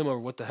you're rolling him over.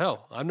 What the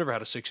hell? I've never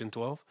had a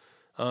 6-12.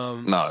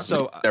 No,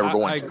 so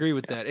I agree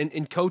with that.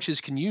 And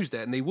coaches can use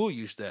that, and they will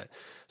use that.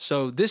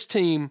 So this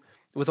team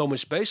with Ole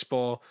Miss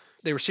baseball,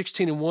 they were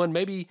 16-1.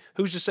 Maybe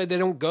who's to say they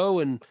don't go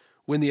and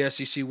win the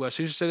SEC West?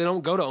 Who's to say they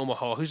don't go to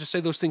Omaha? Who's to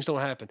say those things don't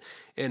happen?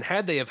 And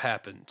had they have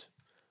happened,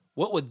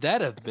 what would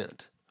that have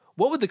meant?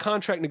 What would the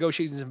contract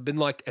negotiations have been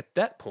like at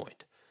that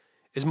point?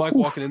 Is Mike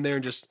walking in there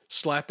and just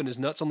slapping his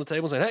nuts on the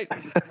table and saying,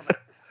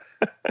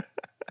 hey,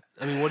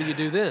 I mean, what do you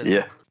do then?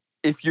 Yeah.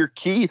 If you're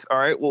Keith, all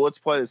right, well, let's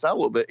play this out a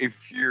little bit.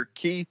 If you're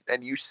Keith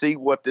and you see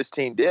what this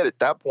team did at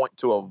that point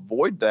to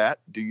avoid that,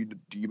 do you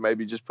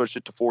maybe just push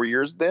it to 4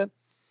 years then?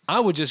 I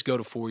would just go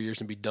to 4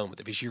 years and be done with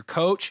it. If he's your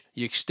coach,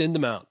 you extend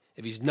him out.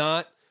 If he's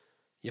not,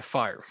 you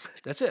fire him.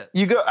 That's it.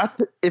 You go.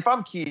 If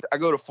I'm Keith, I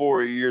go to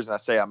 4 years and I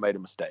say I made a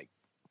mistake.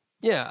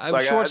 Yeah, I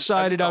was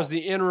short-sighted. I was the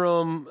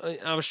interim.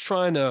 I was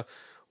trying to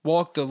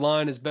walk the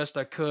line as best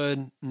I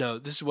could. No,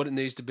 this is what it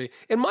needs to be.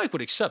 And Mike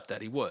would accept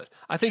that. He would.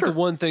 I think the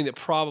one thing that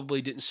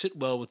probably didn't sit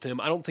well with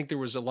him, I don't think there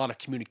was a lot of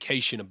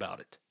communication about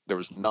it. There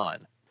was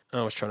none.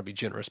 I was trying to be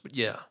generous, but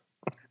yeah.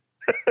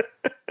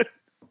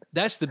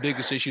 That's the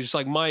biggest issue. It's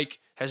like Mike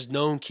has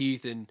known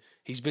Keith, and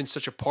he's been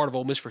such a part of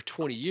Ole Miss for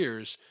 20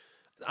 years.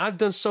 I've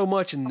done so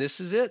much, and this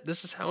is it.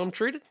 This is how I'm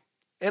treated.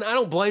 And I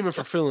don't blame him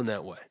for feeling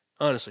that way.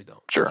 Honestly,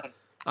 don't. Sure.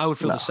 I would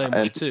feel the same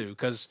way, too,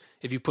 because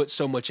if you put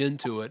so much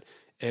into it,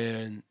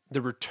 and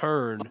the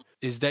return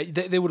is that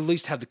they would at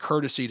least have the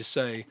courtesy to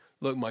say,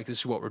 look, Mike, this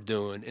is what we're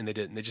doing. And they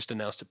didn't. They just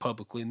announced it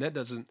publicly. And that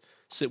doesn't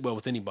sit well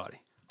with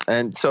anybody.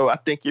 And so I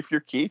think if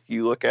you're Keith,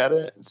 you look at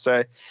it and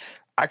say,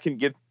 I can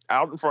get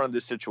out in front of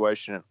this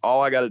situation. And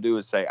all I got to do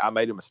is say, I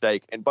made a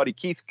mistake. And buddy,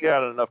 Keith's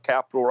got enough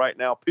capital right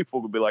now.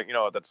 People would be like, you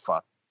know what? That's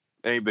fine.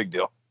 Ain't a big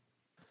deal.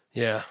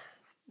 Yeah.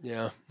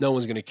 Yeah. No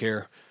one's going to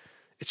care.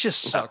 It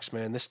just sucks,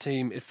 man. This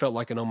team, it felt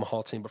like an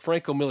Omaha team. But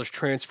Franco Miller's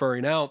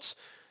transferring out.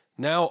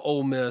 Now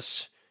Ole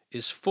Miss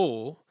is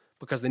full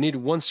because they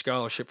needed one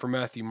scholarship for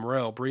Matthew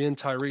Morrell. Brian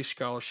Tyree's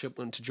scholarship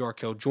went to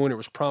Jarkel Joyner. It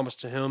was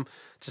promised to him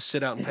to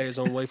sit out and pay his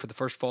own way for the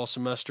first fall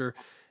semester,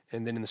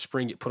 and then in the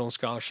spring get put on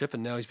scholarship,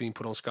 and now he's being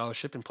put on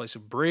scholarship in place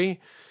of Bree.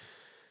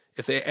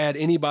 If they add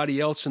anybody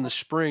else in the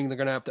spring, they're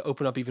going to have to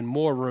open up even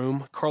more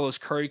room. Carlos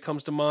Curry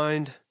comes to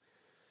mind,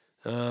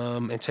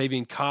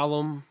 Antavian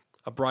Collum,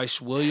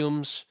 Bryce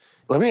Williams.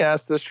 Let me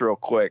ask this real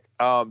quick.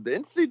 The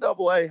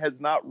NCAA has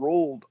not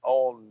ruled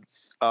on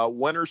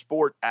winter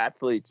sport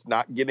athletes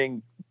not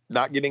getting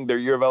their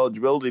year of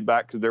eligibility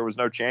back because there was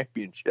no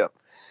championship.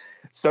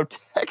 So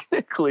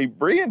technically,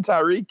 Bree and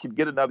Tyree could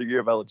get another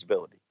year of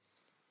eligibility.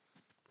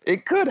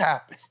 It could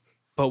happen.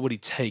 But would he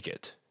take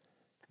it?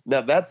 Now,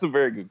 that's a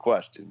very good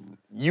question.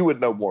 You would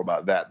know more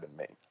about that than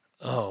me.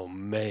 Oh,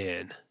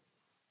 man.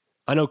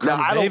 I know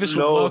Colonel Davis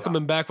would welcome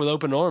him back with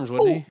open arms,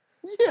 wouldn't he?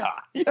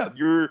 Yeah.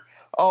 You're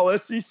all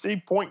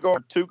SEC point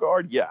guard, 2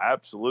 guard. Yeah,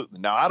 absolutely.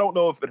 Now, I don't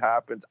know if it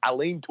happens. I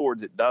lean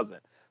towards it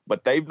doesn't,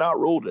 but they've not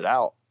ruled it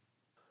out.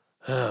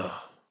 Well,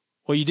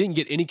 you didn't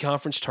get any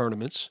conference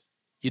tournaments.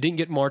 You didn't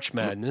get March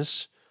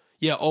Madness.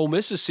 Yeah, Ole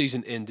Miss's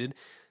season ended.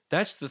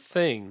 That's the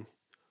thing.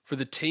 For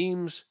the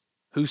teams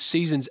whose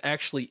seasons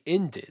actually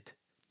ended,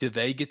 do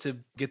they get to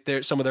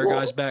get some of their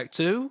guys back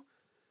too?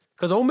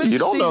 Because Ole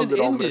Miss's season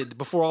ended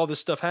before all this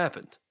stuff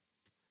happened.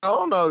 I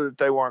don't know that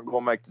they weren't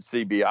going to make the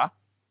CBI.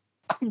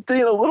 I'm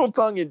being a little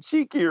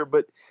tongue-in-cheek here,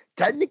 but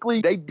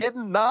technically they did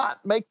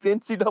not make the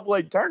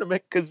NCAA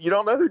tournament because you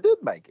don't know who did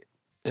make it.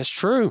 That's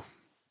true.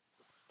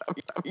 I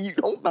mean, you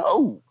don't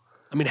know.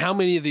 I mean, how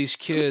many of these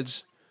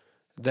kids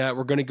that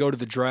were going to go to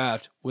the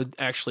draft would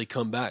actually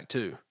come back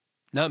too?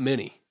 Not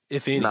many,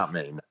 if any. Not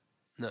many.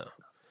 No.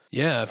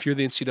 Yeah, if you're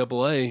the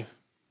NCAA,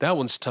 that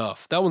one's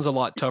tough. That one's a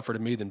lot tougher to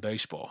me than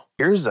baseball.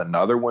 Here's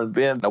another one,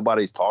 Ben,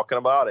 nobody's talking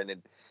about.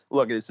 And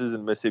look, this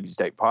isn't a Mississippi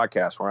State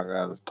podcast. We're not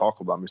going to talk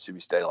about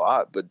Mississippi State a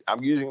lot, but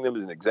I'm using them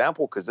as an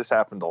example because this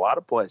happened a lot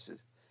of places.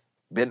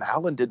 Ben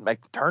Howland didn't make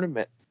the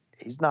tournament.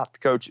 He's not the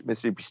coach at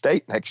Mississippi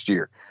State next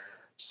year.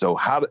 So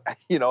how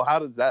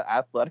does that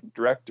athletic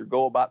director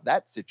go about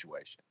that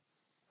situation?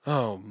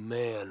 Oh,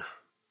 man.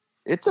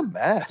 It's a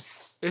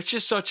mess. It's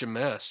just such a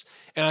mess.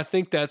 And I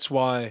think that's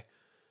why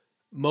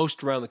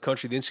most around the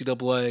country, the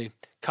NCAA,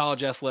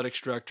 college athletics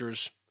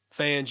directors,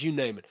 fans, you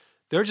name it,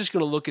 they're just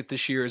going to look at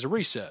this year as a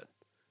reset.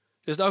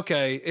 Just,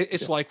 okay,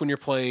 it's like when you're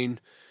playing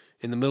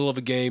in the middle of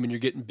a game and you're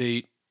getting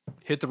beat,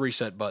 hit the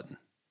reset button.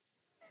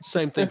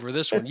 Same thing for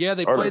this one. Yeah,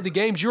 they played the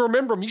games. You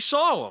remember them. You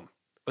saw them.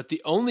 But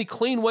the only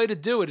clean way to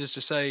do it is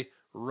to say,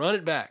 run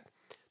it back.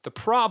 The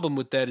problem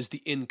with that is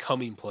the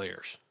incoming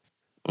players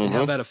and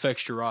how that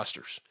affects your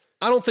rosters.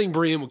 I don't think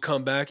Brian would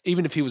come back,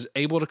 even if he was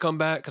able to come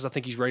back, because I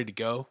think he's ready to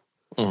go.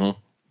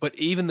 But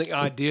even the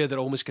idea that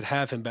Ole Miss could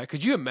have him back,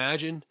 could you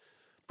imagine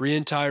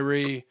Brian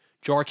Tyree,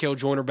 Jarkel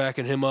Joyner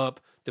backing him up,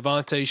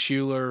 Devontae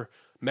Shuler,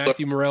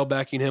 Matthew Morrell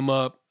backing him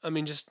up? I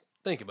mean, just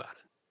think about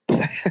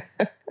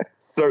it.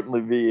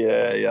 Certainly be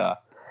a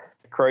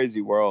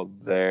crazy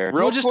world there.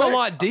 Well, just a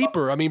lot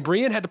deeper. I mean,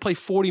 Brian had to play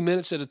 40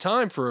 minutes at a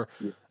time for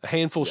a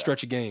handful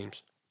stretch of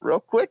games. Real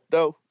quick,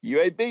 though,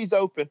 UAB's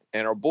open,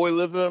 and our boy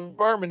living in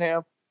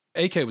Birmingham.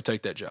 AK would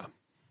take that job.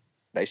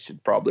 They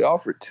should probably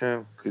offer it to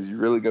him because he's a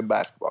really good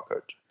basketball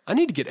coach. I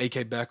need to get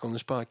AK back on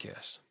this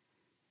podcast.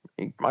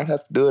 You might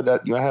have to do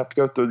it. You might have to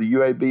go through the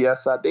UAB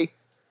SID.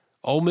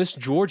 Ole Miss,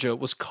 Georgia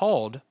was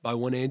called by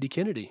one Andy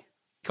Kennedy.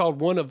 He called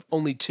one of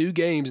only 2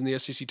 games in the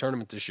SEC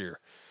tournament this year.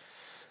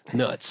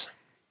 Nuts.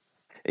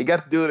 He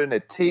got to do it in a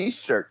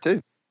T-shirt,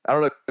 too. I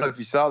don't know if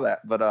you saw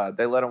that, but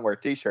they let him wear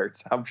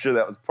T-shirts. I'm sure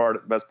that was the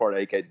best part of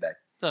AK's day.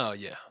 Oh,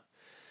 yeah.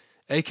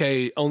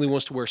 AK only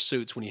wants to wear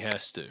suits when he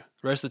has to.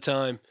 The rest of the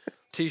time,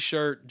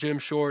 T-shirt, gym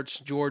shorts,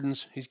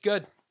 Jordans, he's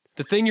good.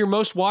 The thing you're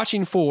most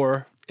watching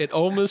for at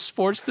Ole Miss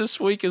Sports this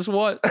week is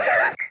what?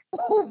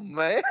 Oh,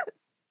 man.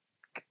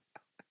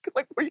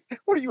 Like,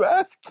 what are you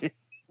asking?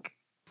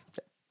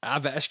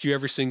 I've asked you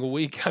every single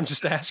week. I'm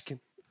just asking.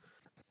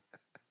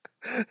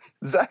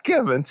 Zach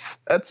Evans.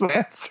 That's my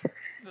answer.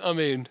 I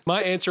mean,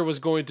 my answer was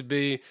going to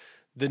be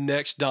the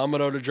next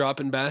domino to drop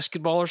in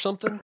basketball or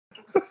something.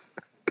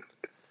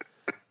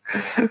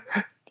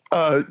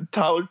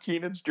 Tyler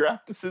Keenan's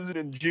draft decision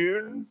in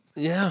June.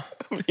 Yeah.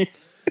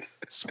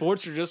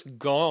 Sports are just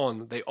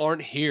gone. They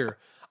aren't here.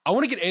 I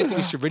want to get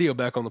Anthony Servideo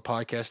back on the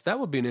podcast. That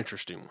would be an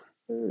interesting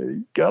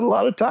one. Got a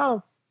lot of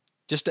time.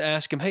 Just to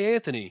ask him, hey,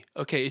 Anthony,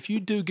 okay, if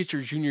you do get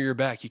your junior year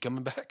back, you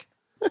coming back?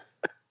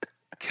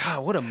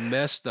 God, what a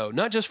mess, though.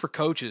 Not just for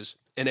coaches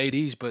and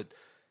ADs, but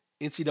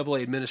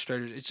NCAA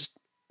administrators. It's just,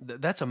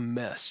 that's a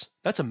mess.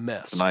 That's a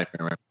mess. It's a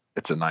nightmare, man.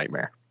 It's a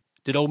nightmare.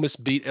 Did Ole Miss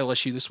beat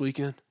LSU this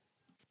weekend?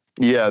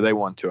 Yeah, they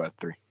won 2 out of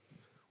 3.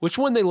 Which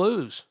one they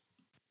lose?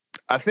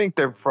 I think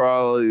they're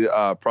probably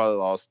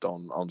lost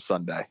on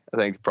Sunday. I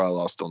think they probably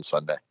lost on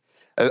Sunday.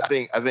 I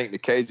think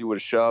Nikhazy would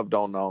have shoved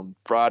on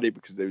Friday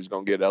because they was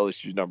going to get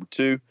LSU's number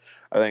 2.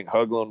 I think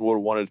Hugland would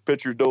have wanted a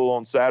pitcher's duel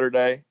on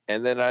Saturday,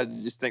 and then I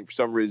just think for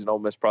some reason Ole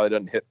Miss probably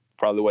doesn't hit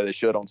probably the way they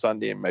should on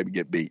Sunday and maybe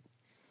get beat.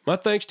 My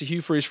thanks to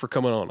Hugh Freeze for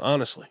coming on.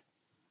 Honestly,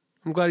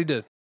 I'm glad he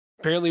did.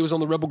 Apparently, he was on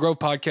the Rebel Grove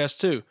podcast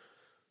too.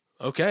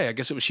 Okay, I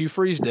guess it was Hugh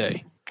Freeze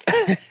day.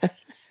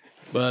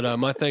 But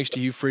my thanks to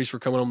Hugh Freeze for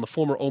coming on, the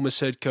former Ole Miss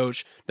head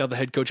coach, now the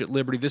head coach at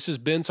Liberty. This has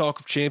been Talk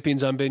of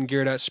Champions. I'm Ben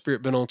Garrett at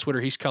Spirit Ben on Twitter.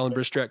 He's Colin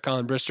Brister at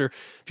Colin Brister.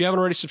 If you haven't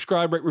already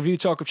subscribed, rate, review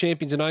Talk of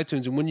Champions in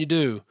iTunes. And when you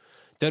do,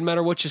 doesn't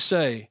matter what you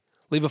say,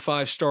 leave a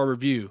 5-star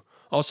review.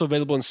 Also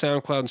available in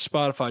SoundCloud and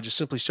Spotify. Just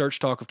simply search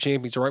Talk of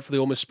Champions. Or right for the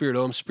Ole Miss Spirit,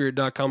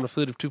 OleMissSpirit.com, an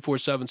affiliate of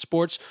 247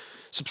 Sports.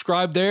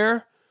 Subscribe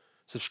there.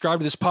 Subscribe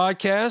to this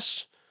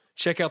podcast.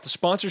 Check out the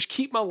sponsors.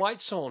 Keep my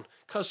lights on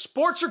because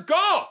sports are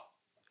gone.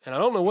 And I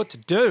don't know what to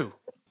do.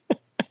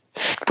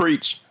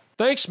 Preach.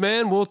 Thanks,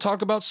 man. We'll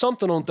talk about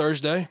something on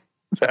Thursday.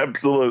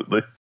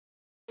 Absolutely.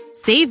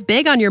 Save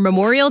big on your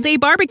Memorial Day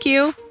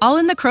barbecue, all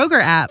in the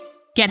Kroger app.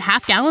 Get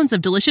half gallons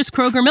of delicious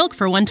Kroger milk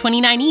for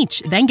 $1.29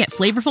 each. Then get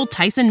flavorful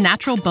Tyson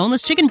natural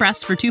boneless chicken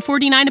breasts for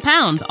 $2.49 a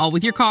pound, all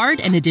with your card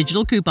and a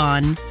digital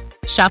coupon.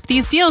 Shop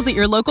these deals at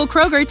your local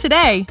Kroger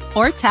today,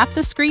 or tap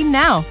the screen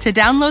now to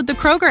download the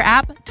Kroger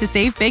app to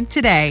save big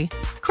today.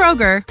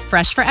 Kroger,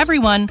 fresh for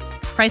everyone.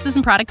 Prices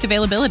and product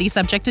availability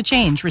subject to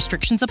change.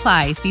 Restrictions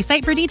apply. See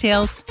site for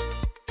details.